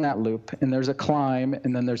start down that loop, and there's a climb,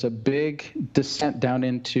 and then there's a big descent down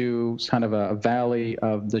into kind of a valley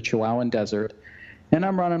of the Chihuahuan Desert. And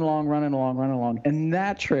I'm running along, and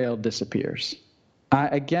that trail disappears.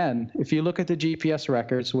 Again, if you look at the GPS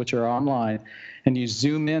records, which are online, and you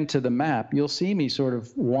zoom into the map, you'll see me sort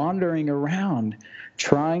of wandering around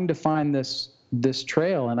trying to find this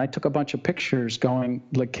trail. And I took a bunch of pictures going,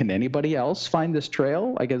 like, can anybody else find this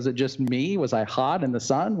trail? Like, is it just me? Was I hot in the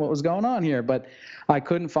sun? What was going on here? But I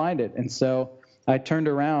couldn't find it. And so I turned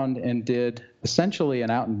around and did essentially an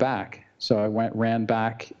out and back. So I ran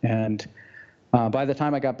back, and by the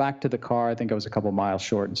time I got back to the car, I think I was a couple miles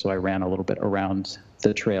short, and so I ran a little bit around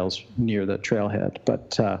the trails near the trailhead.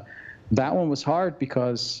 But that one was hard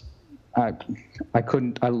because I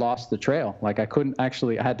lost the trail. Like, I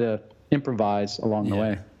had to improvise along the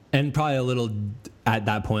way. And probably a little, at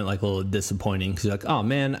that point, like a little disappointing, because you're like, oh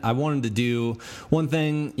man, I wanted to do one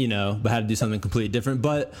thing, but had to do something completely different.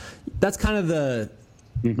 But that's kind of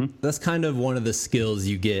that's kind of one of the skills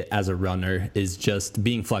you get as a runner, is just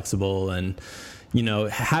being flexible and,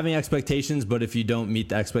 having expectations. But if you don't meet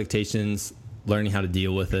the expectations, learning how to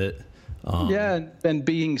deal with it. And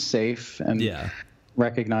being safe and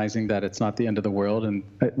recognizing that it's not the end of the world. And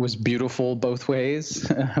it was beautiful both ways.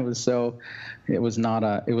 It was not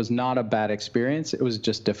a bad experience. It was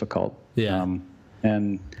just difficult. Yeah.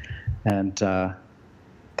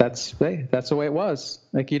 That's the way it was.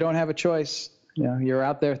 Like, you don't have a choice. You're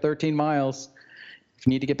out there 13 miles. If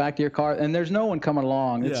you need to get back to your car, and there's no one coming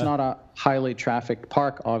along. It's not a highly trafficked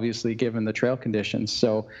park, obviously, given the trail conditions.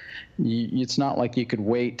 So it's not like you could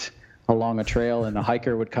wait along a trail and a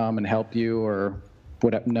hiker would come and help you or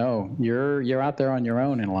whatever. No, you're out there on your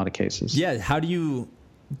own in a lot of cases. Yeah. How do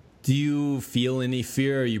you feel any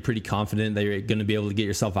fear? Are you pretty confident that you're going to be able to get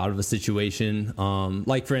yourself out of a situation?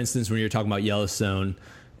 Like, for instance, when you're talking about Yellowstone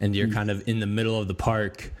and you're kind of in the middle of the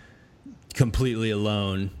park, completely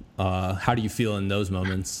alone, how do you feel in those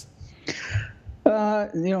moments?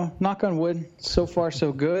 Knock on wood, so far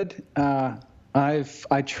so good. I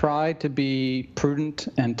try to be prudent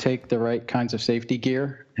and take the right kinds of safety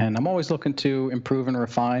gear, and I'm always looking to improve and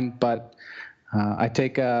refine. But I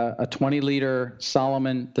take a 20-liter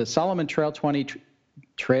the Salomon Trail 20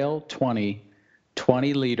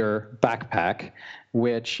 20-liter backpack,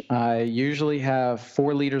 which I usually have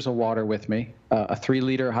 4 liters of water with me, a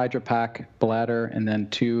 3-liter Hydro Pack bladder, and then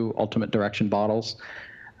 2 Ultimate Direction bottles.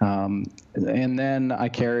 And then I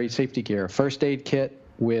carry safety gear, first aid kit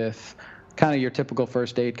with kind of your typical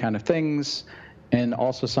first aid kind of things, and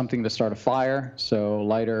also something to start a fire, so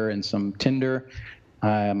lighter and some tinder.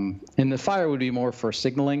 And the fire would be more for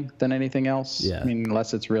signaling than anything else. Yeah. I mean,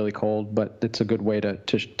 unless it's really cold, but it's a good way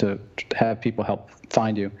to have people help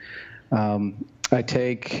find you. I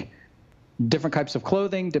take different types of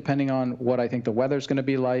clothing depending on what I think the weather's going to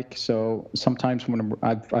be like. So sometimes when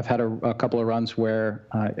I've had a couple of runs where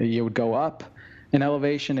you would go up in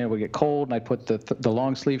elevation, it would get cold, and I'd put the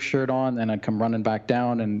long sleeve shirt on, and I'd come running back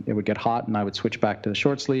down, and it would get hot, and I would switch back to the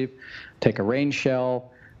short sleeve. Take a rain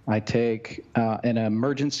shell. I take an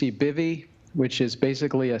emergency bivy, which is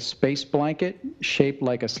basically a space blanket shaped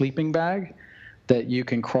like a sleeping bag that you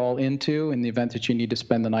can crawl into in the event that you need to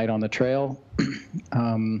spend the night on the trail.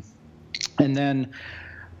 And then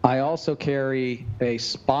I also carry a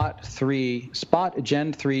Spot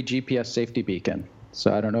Gen 3 GPS safety beacon.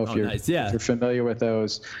 So I don't know if if you're familiar with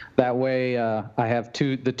those. That way I have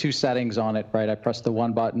the two settings on it, right? I press the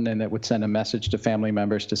one button, and it would send a message to family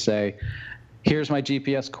members to say, here's my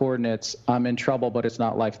GPS coordinates. I'm in trouble, but it's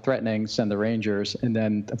not life-threatening. Send the Rangers. And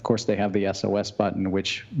then, of course, they have the SOS button,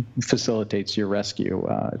 which facilitates your rescue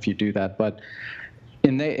if you do that. But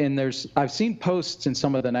I've seen posts in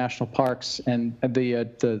some of the national parks, and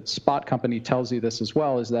the Spot company tells you this as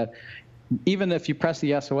well, is that even if you press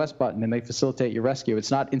the SOS button and they facilitate your rescue,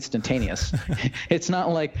 it's not instantaneous. It's not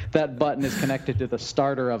like that button is connected to the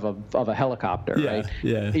starter of a helicopter, right?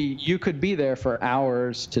 Yeah. You could be there for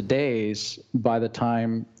hours to days by the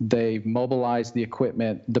time they mobilize the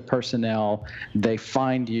equipment, the personnel, they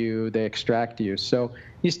find you, they extract you. So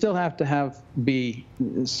you still have to be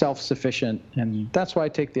self-sufficient, and that's why I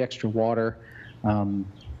take the extra water.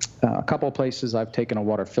 a couple of places I've taken a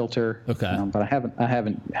water filter. Okay. But I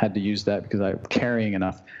haven't had to use that because I'm carrying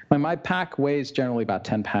enough. My pack weighs generally about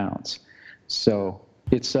 10 pounds, so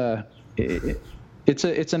it's an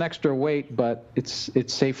extra weight, but it's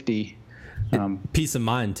safety. Peace of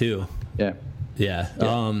mind too. Yeah.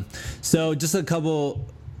 Yeah. So just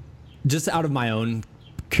out of my own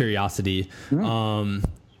curiosity,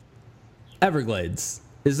 Everglades.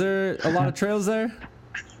 Is there a lot of trails there?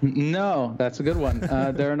 No, that's a good one.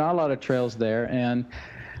 There are not a lot of trails there, and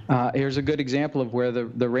here's a good example of where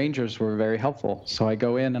the rangers were very helpful. So I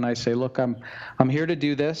go in and I say, look, I'm here to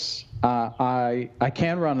do this. I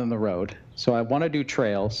can run on the road, so I want to do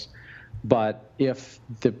trails. But if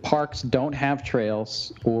the parks don't have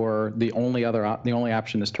trails, or the only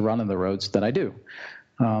option is to run on the roads, then I do.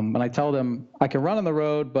 And I tell them I can run on the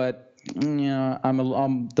road, but I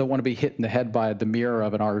don't want to be hit in the head by the mirror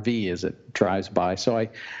of an RV as it drives by. So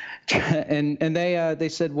they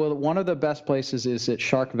said, well, one of the best places is at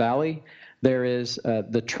Shark Valley. There is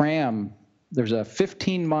the tram. There's a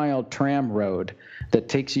 15-mile tram road that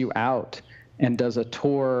takes you out and does a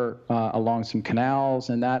tour along some canals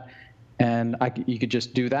and that. And you could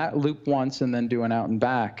just do that loop once and then do an out and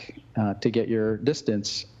back to get your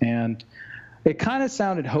distance. And it kind of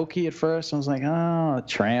sounded hokey at first. I was like, oh,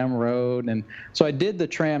 tram road. And so I did the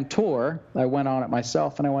tram tour. I went on it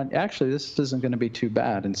myself, and I went, actually, this isn't going to be too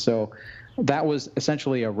bad. And so that was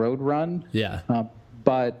essentially a road run. Yeah.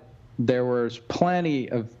 But there was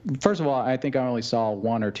plenty of, first of all, I think I only saw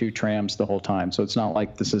 1 or 2 trams the whole time. So it's not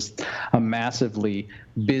like this is a massively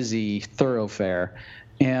busy thoroughfare.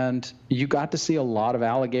 And you got to see a lot of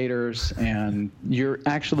alligators, and you're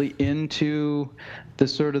actually into the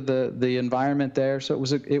sort of the environment there. So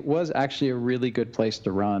it was actually a really good place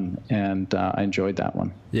to run, and I enjoyed that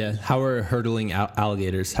one. Yeah. How were hurdling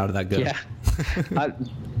alligators? How did that go? Yeah,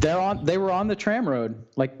 they were on the tram road.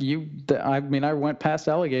 Like I went past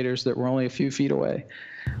alligators that were only a few feet away.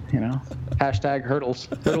 Hashtag hurdle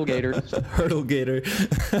gators. Hurdle gator.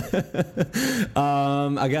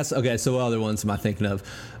 I guess, okay, so what other ones am I thinking of?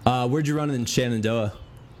 Where'd you run in Shenandoah?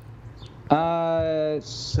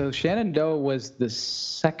 So Shenandoah was the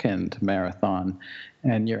second marathon,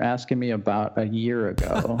 and you're asking me about a year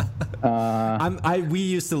ago. We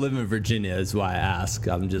used to live in Virginia is why I ask.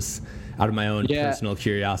 I'm just out of my own personal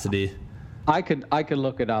curiosity. I could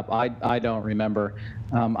look it up. I don't remember.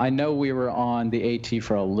 I know we were on the AT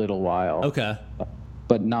for a little while. Okay.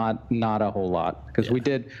 But not a whole lot, because we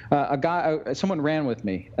did. Someone ran with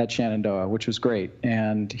me at Shenandoah, which was great,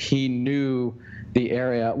 and he knew the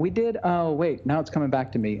area. We did. Oh wait, now it's coming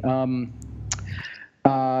back to me.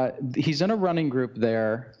 He's in a running group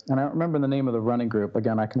there, and I don't remember the name of the running group.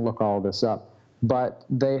 Again, I can look all this up. But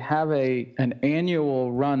they have an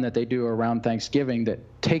annual run that they do around Thanksgiving that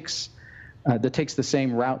takes the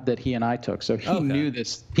same route that he and I took. So he knew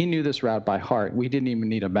this. He knew this route by heart. We didn't even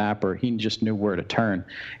need a map, or he just knew where to turn.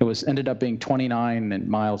 It ended up being 29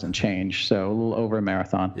 miles and change, so a little over a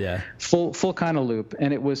marathon. Yeah. Full kind of loop,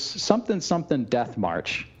 and it was something Death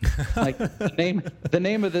March. Like the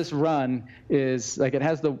name of this run is like, it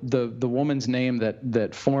has the woman's name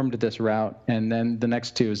that formed this route, and then the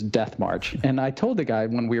next two is Death March. And I told the guy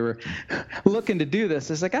when we were looking to do this,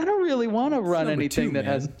 it's like, I don't really want to run anything that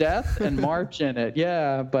has death and March in it.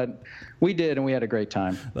 Yeah, but we did, and we had a great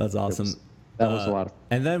time. That's awesome. That was a lot of fun.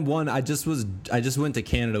 And then I just went to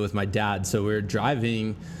Canada with my dad, so we were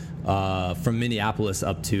driving from Minneapolis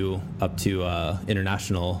up to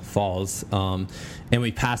International Falls, and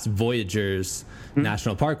we passed Voyageurs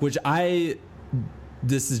National Park, which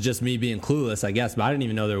this is just me being clueless, I guess, but I didn't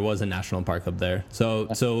even know there was a national park up there.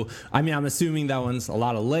 So I'm assuming that one's a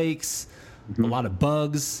lot of lakes, a lot of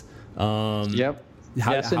bugs. Yep.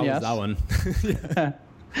 How was that one?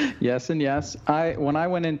 Yes and yes. When I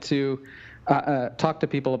went into talk to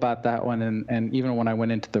people about that one, and even when I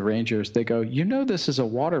went into the Rangers, they go, this is a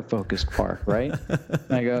water-focused park, right?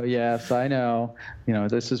 And I go, yes, I know.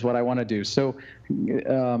 This is what I want to do. So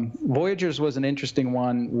Voyageurs was an interesting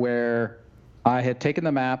one where I had taken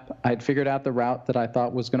the map, I had figured out the route that I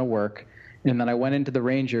thought was going to work, and then I went into the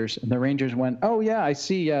Rangers, and the Rangers went, oh, yeah, I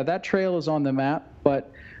see, that trail is on the map,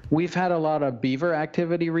 but we've had a lot of beaver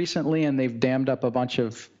activity recently, and they've dammed up a bunch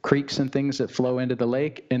of creeks and things that flow into the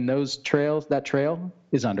lake, and that trail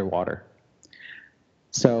is underwater.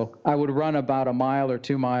 So I would run about a mile or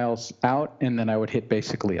 2 miles out, and then I would hit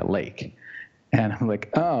basically a lake. And I'm like,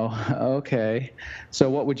 oh, okay. So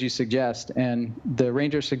what would you suggest? And the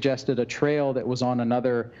ranger suggested a trail that was on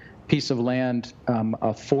another piece of land,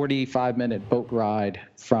 a 45-minute boat ride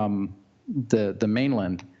from the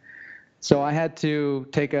mainland. So I had to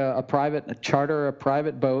take charter a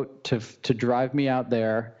private boat to drive me out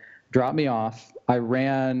there. dropped me off. I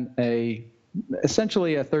ran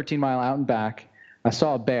essentially a 13-mile out and back. I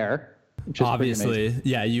saw a bear, which is Obviously,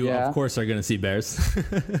 yeah, you of course are going to see bears.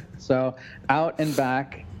 So out and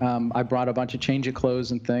back, I brought a bunch of change of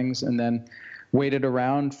clothes and things, and then waited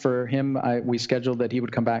around for him. We scheduled that he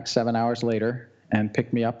would come back 7 hours later and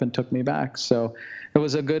pick me up and took me back. So it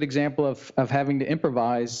was a good example of having to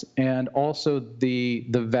improvise, and also the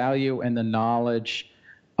value and the knowledge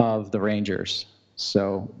of the Rangers.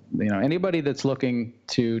 So, anybody that's looking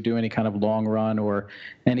to do any kind of long run or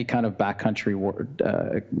any kind of backcountry,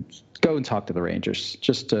 go and talk to the Rangers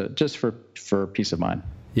just for peace of mind.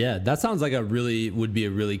 Yeah, that sounds like would be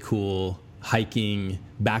a really cool hiking,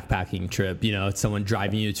 backpacking trip. It's someone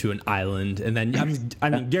driving you to an island, and then I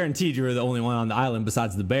mean, guaranteed you were the only one on the island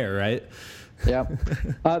besides the bear, right? Yeah.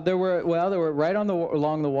 There were right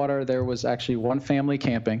along the water. There was actually one family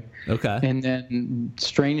camping. Okay. And then,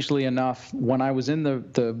 strangely enough, when I was in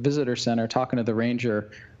the visitor center talking to the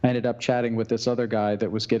ranger, I ended up chatting with this other guy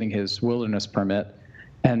that was getting his wilderness permit,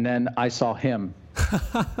 and then I saw him.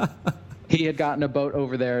 He had gotten a boat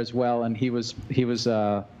over there as well, and he was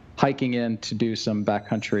hiking in to do some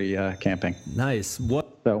backcountry camping. Nice.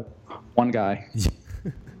 So, one guy.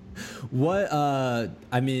 What,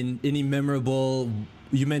 any memorable,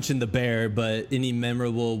 you mentioned the bear, but any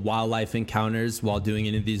memorable wildlife encounters while doing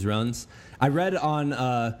any of these runs? I read on,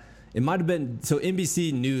 it might have been, so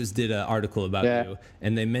NBC News did an article about you,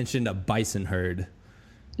 and they mentioned a bison herd.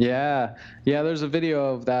 Yeah, there's a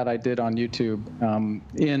video of that I did on YouTube.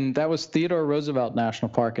 That was Theodore Roosevelt National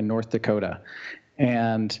Park in North Dakota.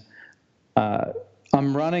 And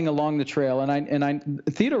I'm running along the trail, and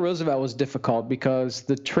Theodore Roosevelt was difficult because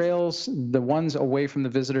the trails, the ones away from the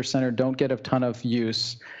visitor center, don't get a ton of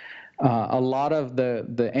use. A lot of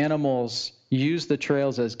the animals use the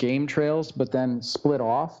trails as game trails, but then split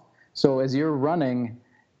off. So as you're running,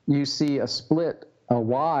 you see a split, a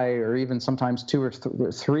Y, or even sometimes two or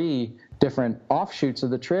three different offshoots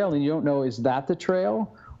of the trail, and you don't know, is that the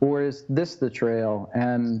trail or is this the trail?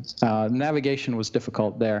 And navigation was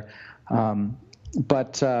difficult there.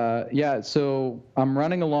 So I'm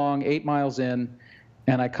running along 8 miles in,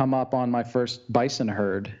 and I come up on my first bison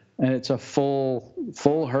herd, and it's a full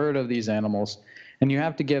herd of these animals, and you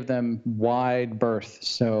have to give them wide berth.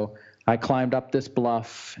 So I climbed up this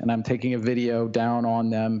bluff, and I'm taking a video down on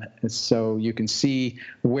them so you can see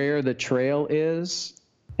where the trail is,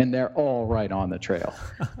 and they're all right on the trail.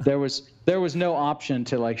 There was no option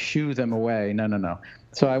to shoo them away. No.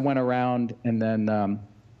 So I went around and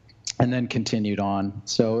then continued on.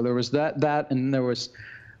 So there was that, and there was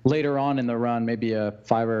later on in the run, maybe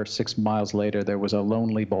 5 or 6 miles later, there was a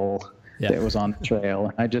lonely bull that was on the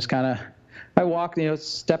trail. I just I walked,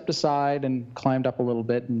 stepped aside and climbed up a little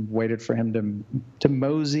bit and waited for him to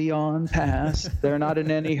mosey on past. They're not in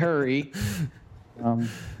any hurry.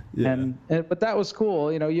 But that was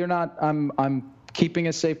cool. You're not. I'm keeping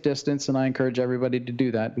a safe distance, and I encourage everybody to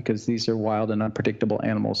do that because these are wild and unpredictable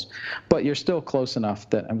animals. But you're still close enough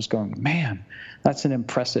that I was going, man, that's an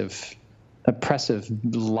impressive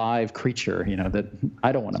live creature, that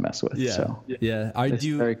I don't want to mess with. Yeah. So yeah.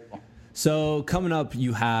 Very cool. So coming up,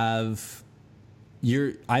 you're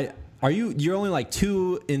only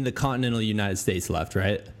 2 in the continental United States left,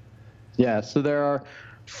 right? Yeah. So there are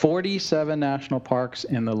 47 national parks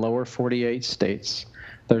in the lower 48 states.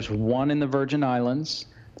 There's 1 in the Virgin Islands.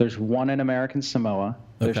 There's 1 in American Samoa.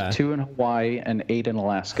 There's 2 in Hawaii and 8 in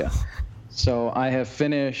Alaska. So I have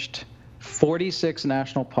finished 46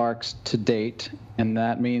 national parks to date, and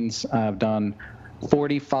that means I've done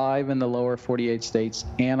 45 in the lower 48 states,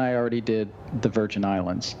 and I already did the Virgin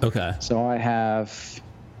Islands. Okay. So I have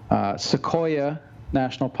Sequoia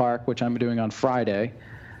National Park, which I'm doing on Friday,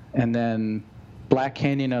 and then Black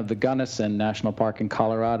Canyon of the Gunnison National Park in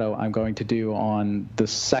Colorado I'm going to do on the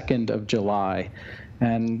 2nd of July.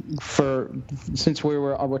 And since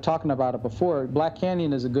we're talking about it before, Black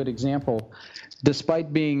Canyon is a good example.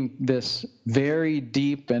 Despite being this very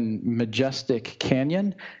deep and majestic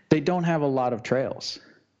canyon, they don't have a lot of trails.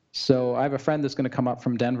 So I have a friend that's going to come up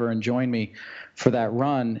from Denver and join me for that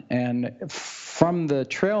run. And from the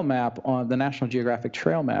trail map on the National Geographic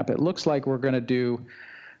trail map, it looks like we're going to do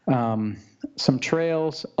some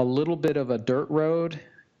trails, a little bit of a dirt road,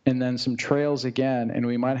 and then some trails again. And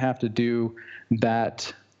we might have to do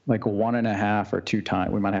that like 1.5 or 2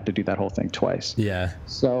 times. We might have to do that whole thing twice. Yeah.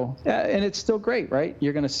 So, and it's still great, right?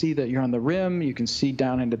 You're going to see that you're on the rim. You can see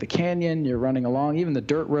down into the canyon. You're running along. Even the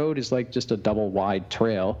dirt road is like just a double wide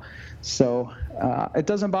trail. So it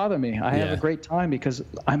doesn't bother me. I have a great time because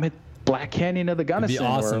I'm at Black Canyon of the Gunnison. It'd be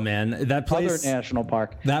awesome, man. That place, other national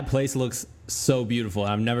park. That place looks so beautiful.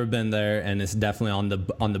 I've never been there, and it's definitely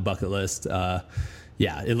on the bucket list.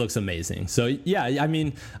 Yeah, it looks amazing. So yeah, I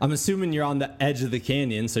mean, I'm assuming you're on the edge of the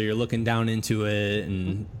canyon, so you're looking down into it,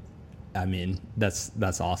 and I mean, that's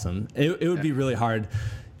awesome. It would be really hard.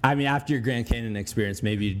 I mean, after your Grand Canyon experience,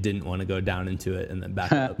 maybe you didn't want to go down into it and then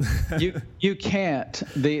back up. You can't.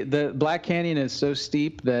 The Black Canyon is so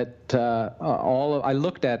steep that I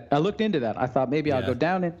looked into that. I thought maybe I'll go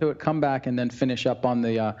down into it, come back, and then finish up on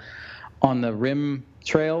the rim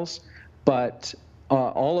trails, but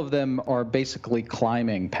all of them are basically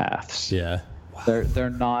climbing paths. Yeah. Wow. They're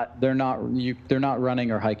not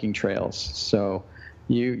running or hiking trails. So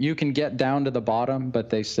you can get down to the bottom, but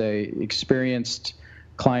they say experienced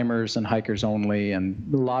climbers and hikers only,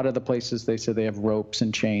 and a lot of the places they say they have ropes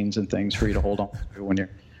and chains and things for you to hold on to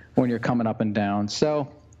when you're coming up and down.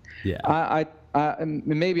 So yeah, I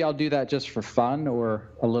maybe I'll do that just for fun or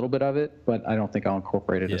a little bit of it, but I don't think I'll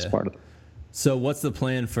incorporate it as part of it. So what's the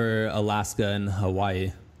plan for Alaska and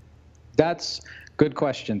Hawaii? That's a good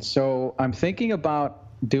question. So I'm thinking about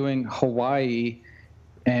doing Hawaii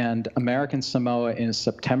and American Samoa in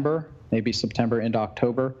September, maybe September into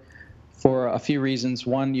October, for a few reasons.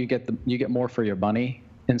 One, you get more for your money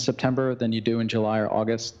in September than you do in July or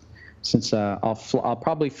August, since I'll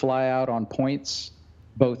probably fly out on points,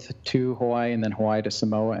 both to Hawaii and then Hawaii to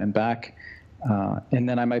Samoa and back. And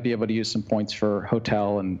then I might be able to use some points for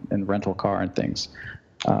hotel and rental car and things.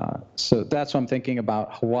 So that's what I'm thinking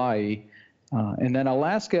about Hawaii. And then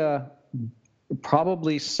Alaska,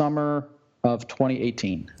 probably summer of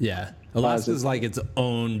 2018. Yeah. Alaska's like its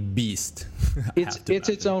own beast. It's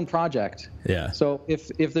its own project. Yeah. So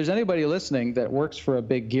if there's anybody listening that works for a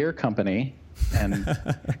big gear company, and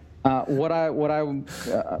what I'm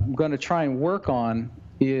going to try and work on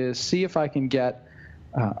is see if I can get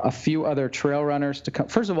a few other trail runners to come.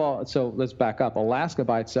 First of all, so let's back up. Alaska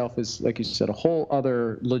by itself is, like you said, a whole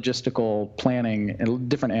other logistical planning and a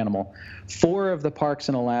different animal. 4 of the parks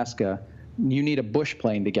in Alaska, you need a bush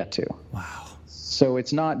plane to get to. Wow. So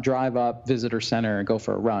it's not drive up, visitor center, and go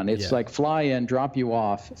for a run. It's like fly in, drop you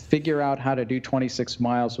off, figure out how to do 26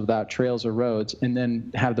 miles without trails or roads, and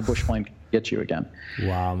then have the bush plane get you again.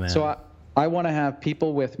 Wow, man. So I want to have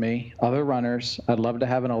people with me, other runners. I'd love to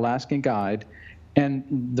have an Alaskan guide. And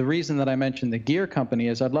the reason that I mentioned the gear company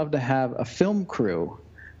is I'd love to have a film crew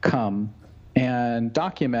come and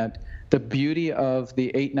document the beauty of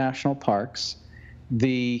the 8 national parks,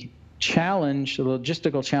 the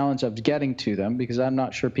logistical challenge of getting to them, because I'm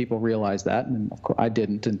not sure people realize that, and of course I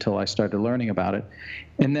didn't until I started learning about it.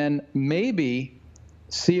 And then maybe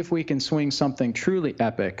see if we can swing something truly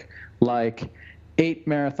epic, like 8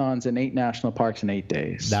 marathons in 8 national parks in 8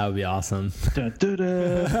 days. That would be awesome. Dun, dun,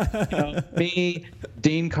 dun. Me,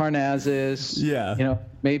 Dean Karnazes,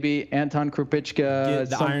 maybe Anton Krupicka,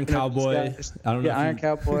 the Iron Cowboy. I don't know. Iron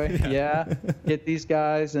Cowboy. Yeah. Get these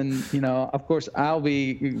guys, and of course I'll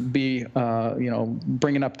be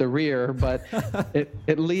bringing up the rear, but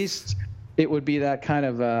at least it would be that kind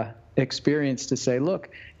of experience to say, look,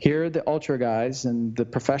 here are the ultra guys and the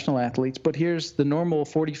professional athletes, but here's the normal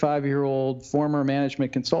 45-year-old former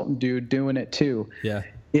management consultant dude doing it too. Yeah.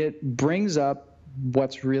 It brings up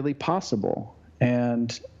what's really possible,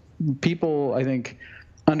 and people, I think,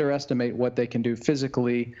 underestimate what they can do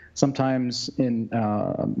physically, sometimes in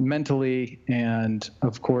mentally, and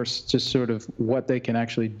of course just sort of what they can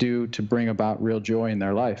actually do to bring about real joy in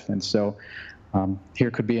their life. And so here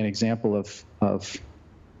could be an example of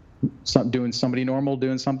doing somebody normal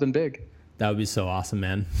doing something big. That would be so awesome,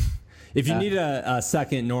 man. If you need a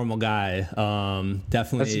second normal guy,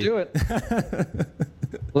 definitely let's do it.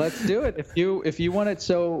 Let's do it. If you want it.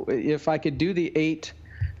 So if I could do the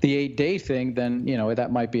 8-day thing, then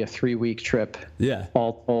that might be a 3-week trip. Yeah.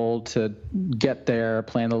 All told, to get there,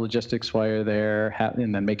 plan the logistics while you're there,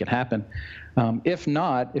 and then make it happen. If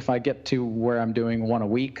not, if I get to where I'm doing 1 a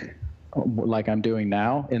week, like I'm doing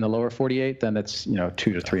now in the lower 48, then it's 2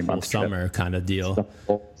 to 3 months. Summer kind of deal.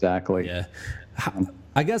 Exactly. Yeah.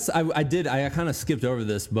 I guess I kind of skipped over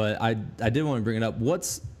this, but I did want to bring it up.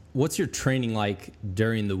 What's your training like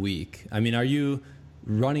during the week? I mean, are you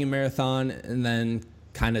running a marathon and then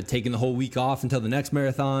kind of taking the whole week off until the next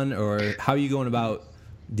marathon, or how are you going about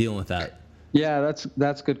dealing with that? Yeah,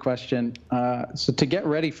 that's a good question. So to get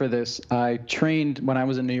ready for this, I trained when I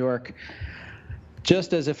was in New York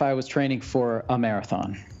just as if I was training for a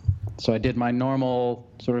marathon. So I did my normal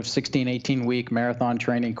sort of 16, 18-week marathon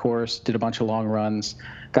training course, did a bunch of long runs,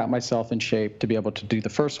 got myself in shape to be able to do the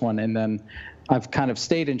first one. And then I've kind of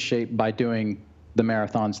stayed in shape by doing the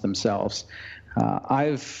marathons themselves.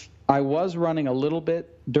 I was running a little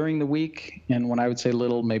bit during the week, and when I would say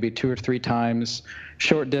little, maybe 2 or 3 times,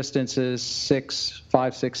 short distances,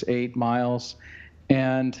 5, 6, 8 miles.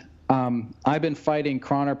 And I've been fighting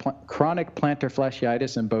chronic plantar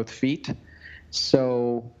fasciitis in both feet.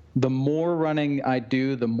 So the more running I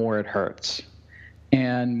do, the more it hurts.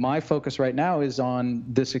 And my focus right now is on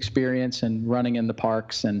this experience and running in the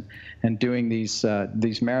parks and doing these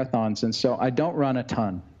marathons. And so I don't run a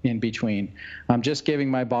ton in between. I'm just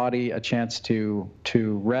giving my body a chance to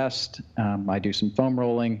rest. I do some foam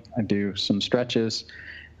rolling. I do some stretches.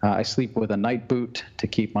 I sleep with a night boot to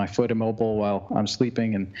keep my foot immobile while I'm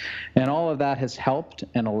sleeping. And all of that has helped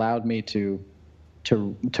and allowed me to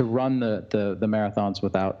run the marathons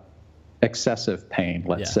without excessive pain,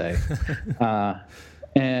 let's say.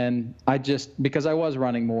 And I just, because I was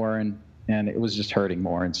running more and it was just hurting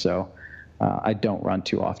more. And so I don't run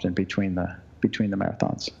too often between the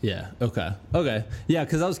marathons. Yeah. Okay. Yeah.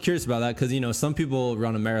 Cause I was curious about that. Cause some people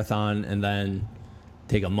run a marathon and then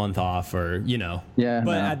take a month off or, yeah,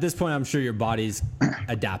 but at this point, I'm sure your body's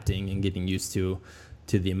adapting and getting used to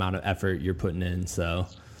the amount of effort you're putting in. So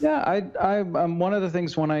yeah, I'm one of the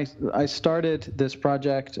things when I started this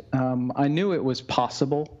project, I knew it was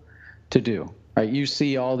possible to do. Right, you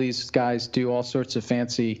see all these guys do all sorts of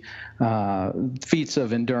fancy feats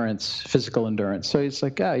of endurance, physical endurance. So it's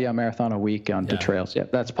like, marathon a week on the trails. Yeah,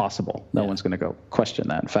 that's possible. No one's going to go question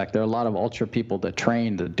that. In fact, there are a lot of ultra people that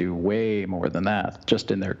train to do way more than that, just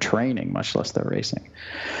in their training, much less their racing.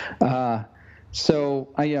 So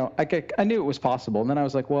I knew it was possible, and then I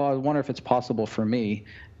was like, well, I wonder if it's possible for me.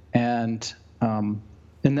 And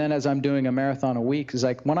then as I'm doing a marathon a week, it's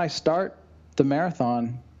like when I start the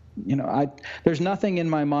marathon, there's nothing in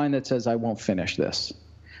my mind that says I won't finish this.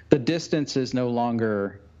 The distance is no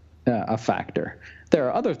longer a factor. There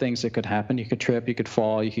are other things that could happen. You could trip, you could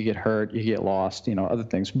fall, you could get hurt, you could get lost, other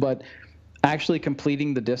things. But actually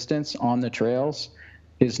completing the distance on the trails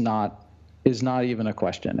is not even a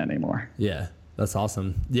question anymore. Yeah, that's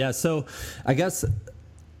awesome. Yeah, so I guess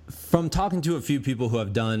from talking to a few people who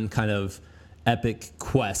have done kind of epic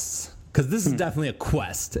quests, because this is definitely a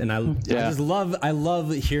quest, and I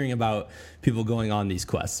love hearing about people going on these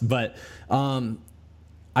quests. But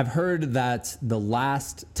I've heard that the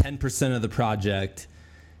last 10% of the project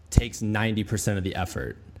takes 90% of the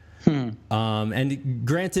effort. And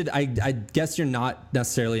granted, I guess you're not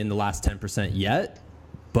necessarily in the last 10% yet,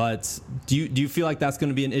 but do you feel like that's going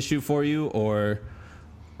to be an issue for you? Or,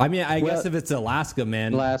 I mean, I guess if it's Alaska,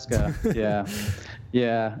 man. Alaska, yeah.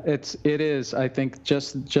 Yeah, it is. I think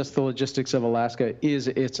just the logistics of Alaska is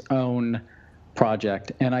its own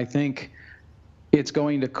project. And I think it's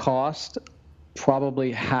going to cost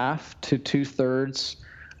probably half to 2/3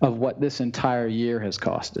 of what this entire year has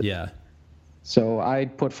costed. Yeah. So I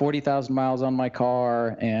put 40,000 miles on my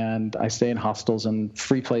car, and I stay in hostels and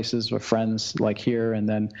free places with friends like here, and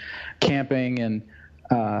then camping and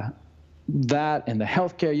that and the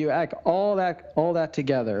healthcare, all that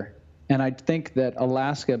together. And I think that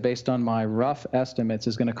Alaska, based on my rough estimates,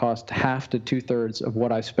 is going to cost half to 2/3 of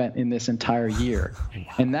what I spent in this entire year. Wow.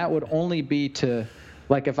 And that would only be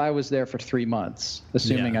like if I was there for 3 months,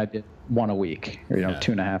 assuming I did one a week, or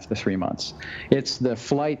 2.5 to 3 months. It's the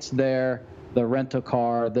flights there, the rental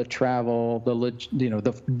car, the travel,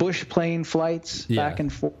 the bush plane flights back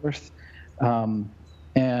and forth.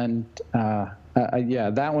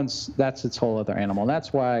 That's its whole other animal. And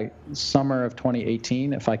that's why summer of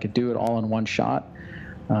 2018, if I could do it all in one shot,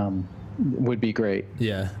 would be great.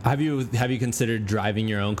 Yeah. Have you considered driving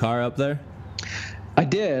your own car up there? I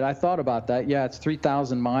did. I thought about that. Yeah, it's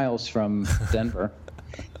 3,000 miles from Denver.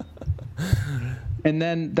 And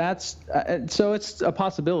then so it's a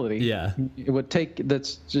possibility. Yeah. It would take,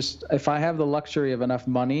 that's just, if I have the luxury of enough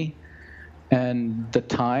money and the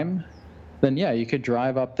time, then you could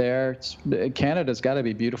drive up there. Canada's got to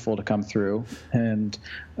be beautiful to come through. And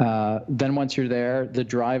then once you're there, the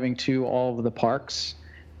driving to all of the parks,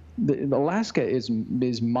 Alaska is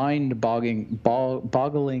boggling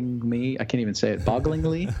me. I can't even say it.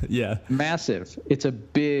 Bogglingly. Yeah. Massive. It's a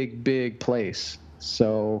big, big place.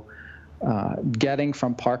 So getting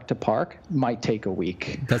from park to park might take a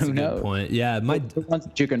week. That's a good point. Yeah, the ones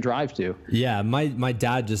that you can drive to. Yeah, my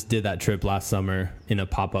dad just did that trip last summer in a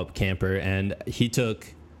pop-up camper, and he took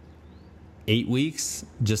 8 weeks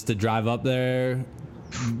just to drive up there.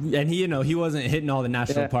 And he wasn't hitting all the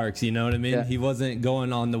national parks, you know what I mean? Yeah. He wasn't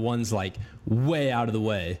going on the ones like way out of the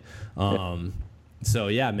way. So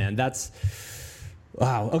yeah, man, that's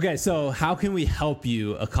wow. Okay, so how can we help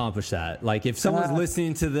you accomplish that? Like, if someone's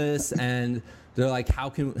listening to this and they're like, how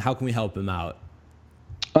can we help them out?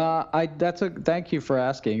 Thank you for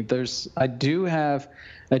asking. I do have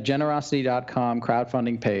a generosity.com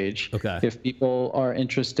crowdfunding page. Okay. If people are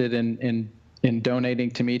interested in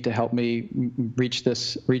donating to me to help me reach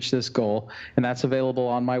this goal, and that's available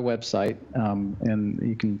on my website, and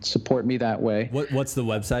you can support me that way. What's the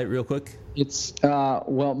website, real quick? It's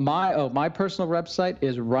my personal website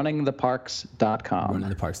is runningtheparks.com.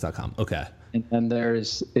 Runningtheparks.com. Okay. And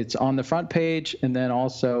it's on the front page, and then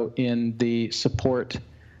also in the support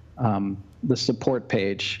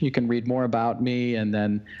page. You can read more about me, and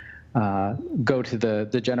then go to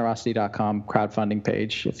the generosity.com crowdfunding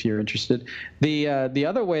page if you're interested. The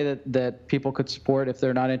other way that people could support if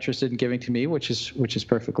they're not interested in giving to me, which is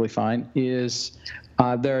perfectly fine, is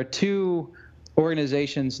there are two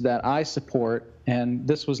organizations that I support, and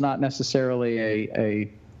this was not necessarily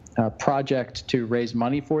a project to raise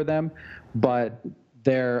money for them, but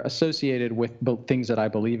they're associated with things that I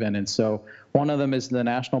believe in. And so one of them is the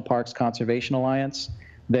National Parks Conservation Alliance.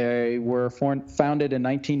 They were founded in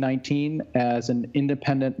 1919 as an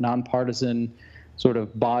independent, nonpartisan sort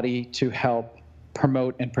of body to help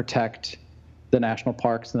promote and protect the national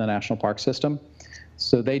parks and the national park system.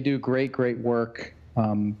 So they do great work.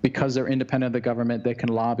 Because they're independent of the government, they can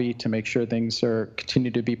lobby to make sure things continue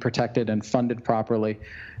to be protected and funded properly.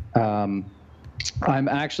 I'm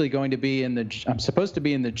actually going to be I'm supposed to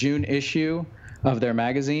be in the June issue of their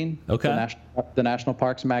magazine, okay, the National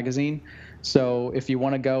Parks magazine. So if you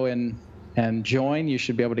want to go and join, you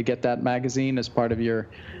should be able to get that magazine as part of your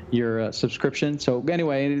subscription. So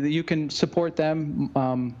anyway, you can support them.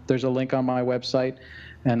 There's a link on my website,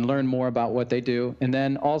 and learn more about what they do. And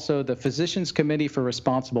then also the Physicians Committee for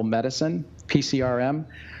Responsible Medicine, PCRM.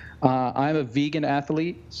 I'm a vegan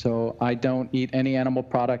athlete, so I don't eat any animal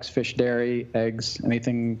products, fish, dairy, eggs,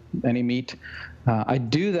 any meat. I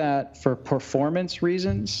do that for performance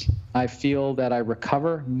reasons. I feel that I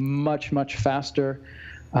recover much faster.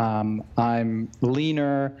 I'm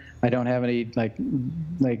leaner. I don't have any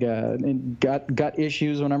gut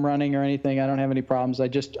issues when I'm running or anything. I don't have any problems. I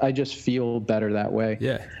just feel better that way.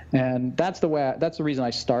 Yeah. And that's the reason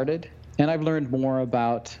I started. And I've learned more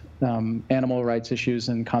about animal rights issues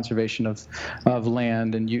and conservation of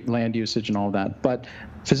land and land usage and all that. But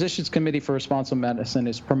Physicians Committee for Responsible Medicine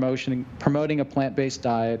is promoting a plant-based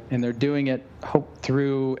diet, and they're doing it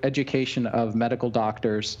through education of medical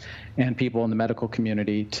doctors and people in the medical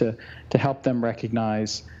community to help them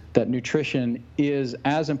recognize that nutrition is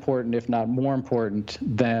as important, if not more important,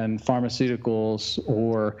 than pharmaceuticals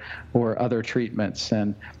or other treatments.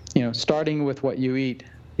 And starting with what you eat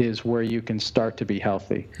is where you can start to be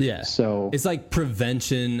healthy. Yeah. So it's like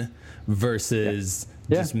prevention versus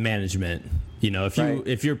just management.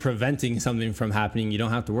 If you're preventing something from happening, you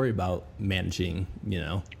don't have to worry about managing,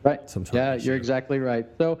 Right. some sort Yeah, of issue. you're exactly right.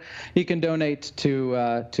 So you can donate to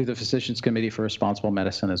the Physicians Committee for Responsible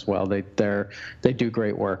Medicine as well. They do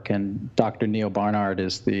great work, and Dr. Neil Barnard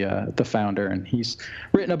is the founder, and he's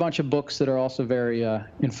written a bunch of books that are also very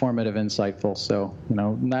informative, insightful. So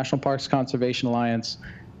National Parks Conservation Alliance,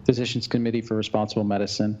 Physicians Committee for Responsible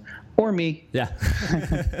Medicine, or me. Yeah.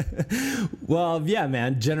 Well, yeah,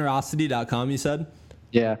 man. Generosity.com, you said?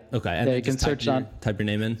 Yeah. Okay. And yeah, you can type your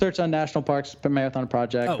name in. Search on National Parks Marathon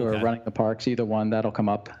Project or Running the Parks, either one. That'll come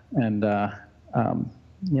up, and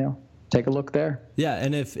take a look there. Yeah,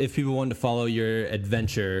 and if people want to follow your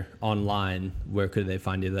adventure online, where could they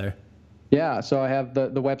find you there? Yeah, so I have the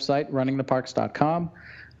website, runningtheparks.com.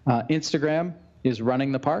 Instagram is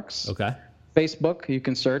Running the Parks. Okay. Facebook, you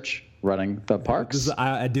can search Running the Parks.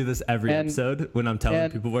 I do this every episode when I'm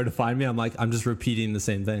telling people where to find me. I'm just repeating the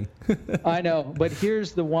same thing. I know, but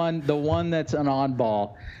here's the one that's an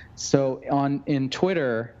oddball. So in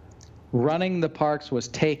Twitter, Running the Parks was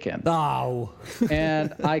taken. Oh.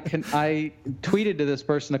 And I tweeted to this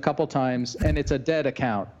person a couple times, and it's a dead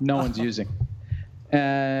account. No one's using it.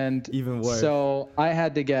 And even worse. So I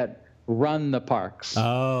had to get Run the Parks.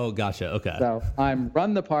 Oh, gotcha. Okay. So I'm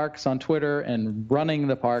Run the Parks on Twitter and Running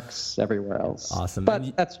the Parks everywhere else. Awesome.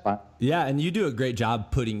 But that's fine. Yeah, and you do a great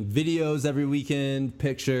job putting videos every weekend,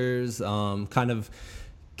 pictures, kind of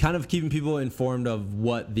keeping people informed of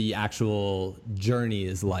what the actual journey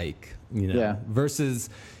is like, versus,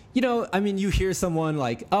 you hear someone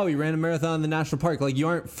like, oh, he ran a marathon in the national park. Like, you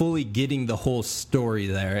aren't fully getting the whole story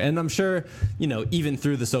there. And I'm sure, even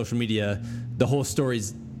through the social media, the whole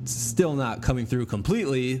story's still not coming through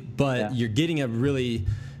completely, but you're getting a really,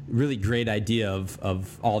 really great idea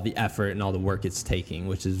of all the effort and all the work it's taking,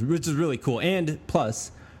 which is really cool. And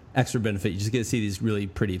plus, extra benefit. You just get to see these really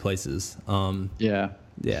pretty places. Yeah.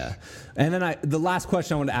 Yeah. And then the last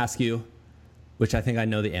question I want to ask you, which I think I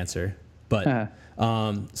know the answer, but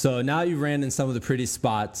so now you ran in some of the prettiest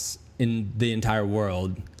spots in the entire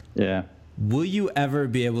world. Yeah. Will you ever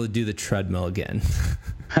be able to do the treadmill again?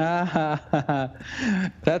 Well,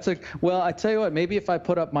 I tell you what, maybe if I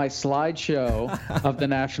put up my slideshow of the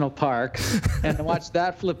national parks and watch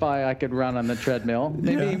that flip by, I could run on the treadmill.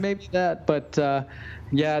 Maybe that. But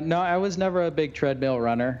no, I was never a big treadmill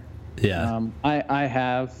runner. Yeah. I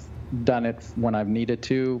have done it when I've needed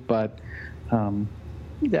to, but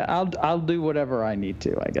I'll do whatever I need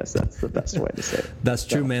to. I guess that's the best way to say it. That's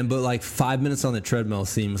true, man. But like 5 minutes on the treadmill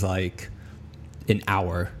seems like an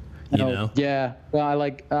hour. You know? Yeah. Well,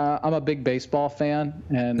 I'm a big baseball fan,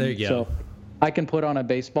 and there you go. So I can put on a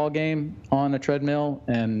baseball game on a treadmill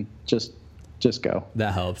and just go.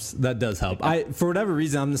 That helps. That does help. For whatever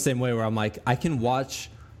reason, I'm the same way where I'm like, I can watch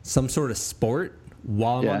some sort of sport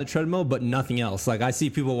while I'm on the treadmill, but nothing else. Like I see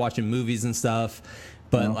people watching movies and stuff,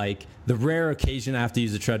 but like the rare occasion I have to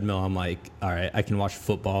use a treadmill, I'm like, all right, I can watch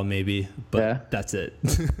football maybe, but that's it.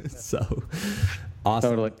 So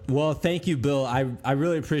awesome. Totally. Well, thank you, Bill. I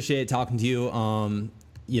really appreciate talking to you.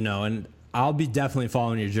 And I'll be definitely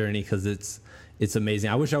following your journey because it's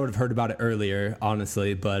amazing. I wish I would have heard about it earlier,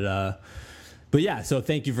 honestly, but yeah. So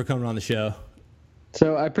thank you for coming on the show.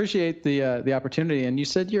 So I appreciate the opportunity. And you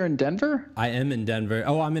said you're in Denver? I am in Denver.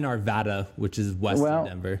 Oh, I'm in Arvada, which is west of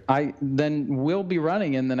Denver. Then we'll be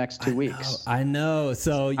running in the next 2 weeks. I know.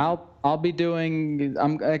 So I'll be doing.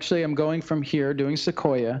 I'm going from here doing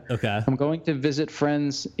Sequoia. Okay. I'm going to visit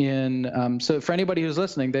friends in. So for anybody who's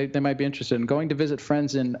listening, they might be interested in going to visit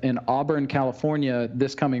friends in Auburn, California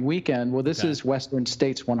this coming weekend. Well, this is Western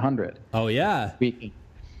States 100. Oh yeah. Weekend.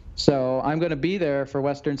 So I'm going to be there for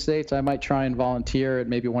Western States. I might try and volunteer at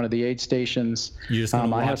maybe one of the aid stations. You're just going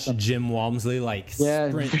to watch Jim Walmsley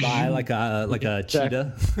sprint by like a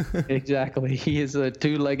cheetah. Exactly. He is a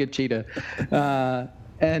two-legged cheetah.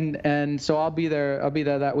 And so I'll be there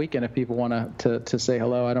that weekend if people want to say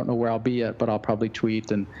hello. I don't know where I'll be yet, but I'll probably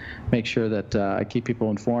tweet and make sure that I keep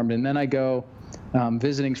people informed. And then I go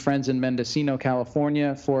visiting friends in Mendocino,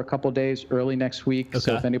 California for a couple days early next week. Okay.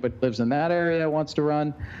 So if anybody lives in that area wants to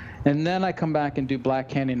run. And then I come back and do Black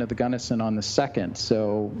Canyon of the Gunnison on the 2nd.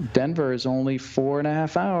 So Denver is only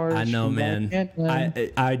 4.5 hours. I know, man.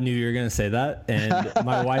 I knew you were going to say that. And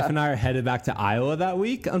my wife and I are headed back to Iowa that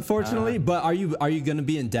week, unfortunately. But are you going to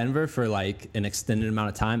be in Denver for like an extended amount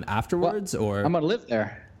of time afterwards? Well, or I'm going to live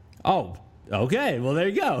there. Oh, okay. Well, there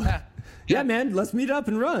you go. Yeah, man. Let's meet up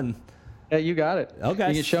and run. Yeah, you got it. Okay.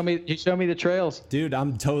 You can show me the trails. Dude,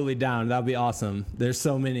 I'm totally down. That'd be awesome. There's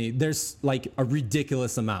so many. There's like a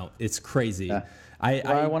ridiculous amount. It's crazy. Yeah.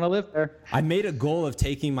 I want to live there. I made a goal of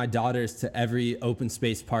taking my daughters to every open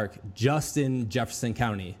space park just in Jefferson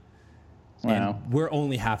County. Wow. And we're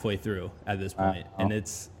only halfway through at this point, and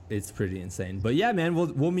it's pretty insane. But yeah, man,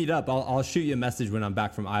 we'll meet up. I'll shoot you a message when I'm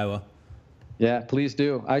back from Iowa. Yeah, please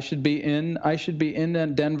do. I should be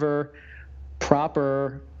in Denver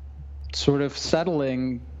proper, sort of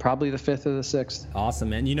settling probably the 5th or the 6th. Awesome,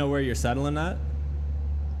 man. You know where you're settling at?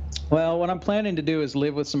 Well, what I'm planning to do is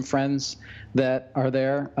live with some friends that are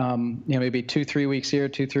there, maybe 2-3 weeks here,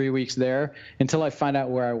 2-3 weeks there, until I find out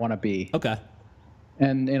where I want to be. Okay.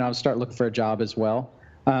 And, I'll start looking for a job as well.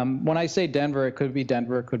 When I say Denver, it could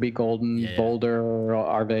be Golden, Boulder, or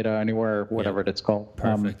Arvada, anywhere, whatever it's called.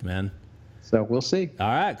 Perfect, man. So we'll see. All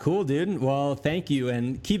right, cool, dude. Well, thank you,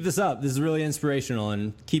 and keep this up. This is really inspirational,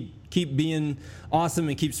 and keep being awesome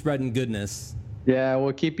and keep spreading goodness. Yeah,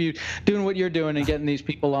 we'll keep you doing what you're doing and getting these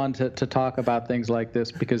people on to talk about things like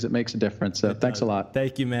this because it makes a difference. So thanks a lot.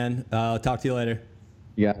 Thank you, man. I'll talk to you later.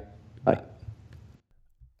 Yeah. Bye.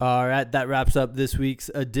 All right, that wraps up this week's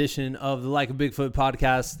edition of the Like a Bigfoot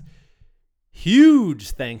podcast. Huge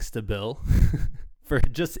thanks to Bill for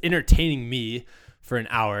just entertaining me for an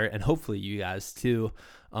hour, and hopefully you guys too.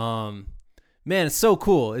 Man, it's so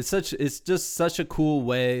cool. It's just such a cool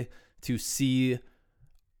way to see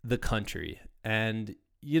the country and,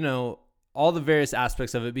 all the various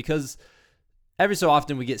aspects of it, because every so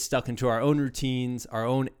often we get stuck into our own routines, our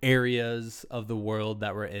own areas of the world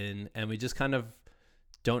that we're in, and we just kind of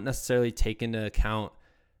don't necessarily take into account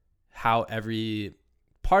how every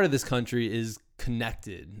part of this country is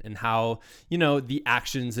connected and how, the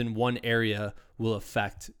actions in one area will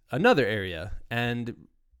affect another area. And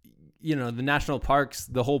the national parks,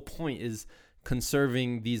 the whole point is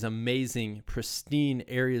conserving these amazing, pristine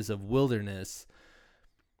areas of wilderness.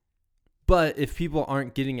 But if people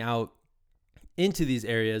aren't getting out into these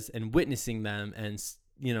areas and witnessing them and,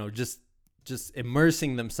 just just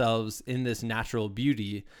immersing themselves in this natural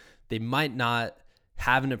beauty, they might not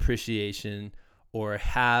have an appreciation or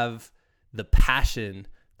have the passion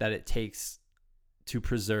that it takes to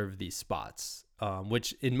preserve these spots,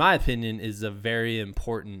 which in my opinion is it's very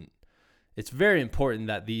important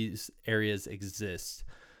that these areas exist,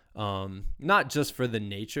 not just for the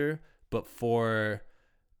nature, but for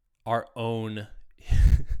our own,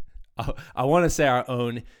 I want to say our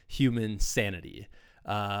own human sanity.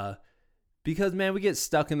 Because, man, we get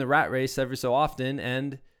stuck in the rat race every so often,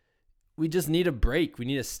 and we just need a break. We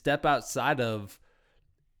need to step outside of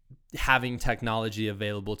having technology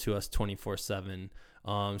available to us 24/7.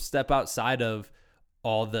 Step outside of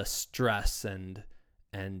all the stress and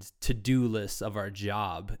to-do lists of our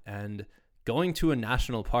job, and going to a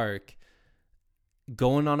national park,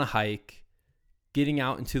 going on a hike, getting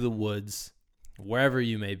out into the woods, wherever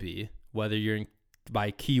you may be, whether you're by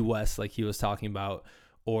Key West, like he was talking about,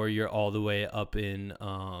 or you're all the way up in,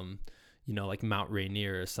 like Mount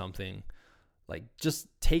Rainier or something. Like, just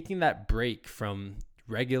taking that break from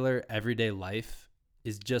regular everyday life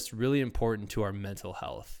is just really important to our mental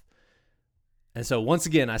health. And so, once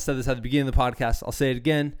again, I said this at the beginning of the podcast, I'll say it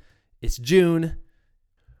again. It's June,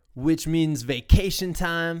 which means vacation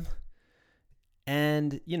time.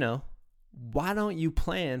 And, why don't you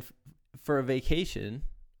plan for a vacation?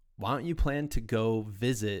 Why don't you plan to go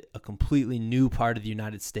visit a completely new part of the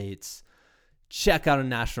United States? Check out a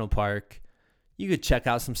national park. You could check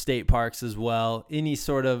out some state parks as well. Any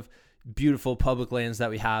sort of beautiful public lands that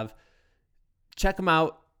we have. Check them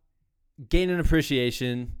out, gain an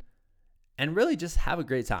appreciation, and really just have a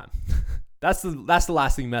great time. That's the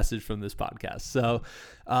lasting message from this podcast. So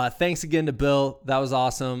thanks again to Bill. That was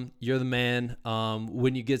awesome. You're the man.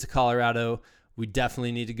 When you get to Colorado, we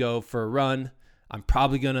definitely need to go for a run. I'm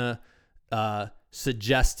probably going to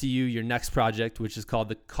suggest to you your next project, which is called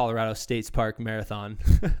the Colorado States Park Marathon,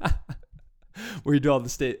 where you do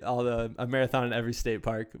a marathon in every state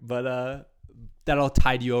park. But that'll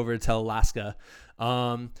tide you over to Alaska.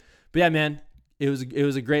 But yeah, man, it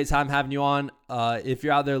was a great time having you on. If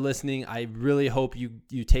you're out there listening, I really hope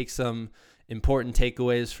you take some important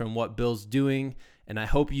takeaways from what Bill's doing, and I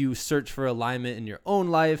hope you search for alignment in your own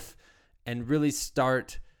life and really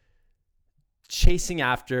start chasing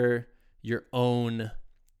after your own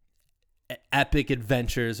epic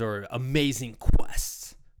adventures or amazing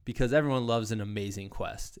quests, because everyone loves an amazing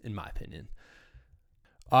quest, in my opinion.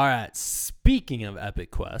 All right, speaking of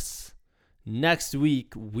epic quests, next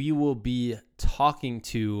week we will be talking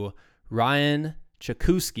to Ryan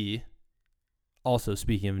Chakuski. Also,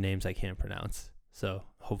 speaking of names I can't pronounce, so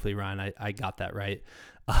hopefully, Ryan, I got that right.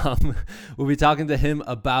 We'll be talking to him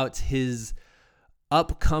about his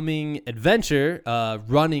upcoming adventure,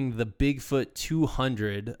 running the Bigfoot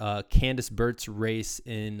 200, Candace Burt's race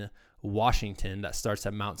in Washington that starts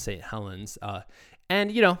at Mount St. Helens.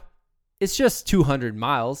 And, it's just 200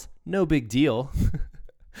 miles, no big deal.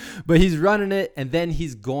 But he's running it, and then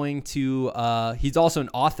he's going to, he's also an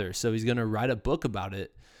author, so he's going to write a book about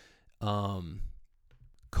it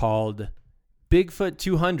called Bigfoot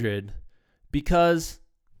 200, because,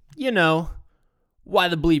 why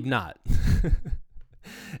the bleep not?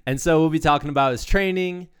 And so we'll be talking about his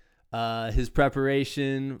training, his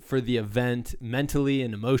preparation for the event mentally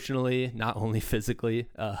and emotionally, not only physically,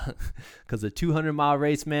 because a 200-mile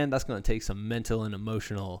race, man, that's going to take some mental and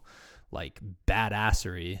emotional,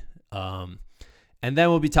 badassery. And then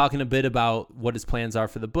we'll be talking a bit about what his plans are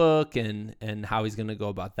for the book and how he's going to go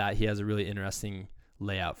about that. He has a really interesting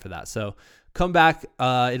layout for that. So come back.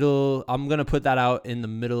 I'm going to put that out in the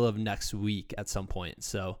middle of next week at some point.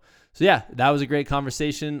 So yeah, that was a great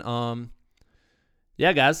conversation.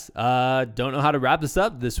 Yeah, guys, don't know how to wrap this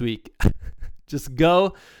up this week. Just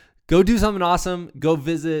go do something awesome. Go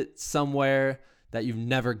visit somewhere that you've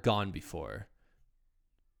never gone before.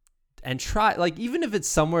 And try, even if it's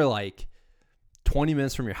somewhere 20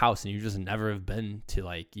 minutes from your house and you just never have been to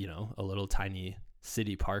a little tiny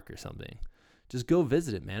city park or something, just go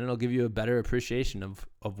visit it, man. It'll give you a better appreciation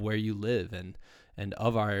of where you live and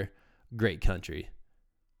of our great country.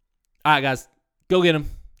 All right, guys, go get them.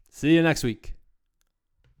 See you next week.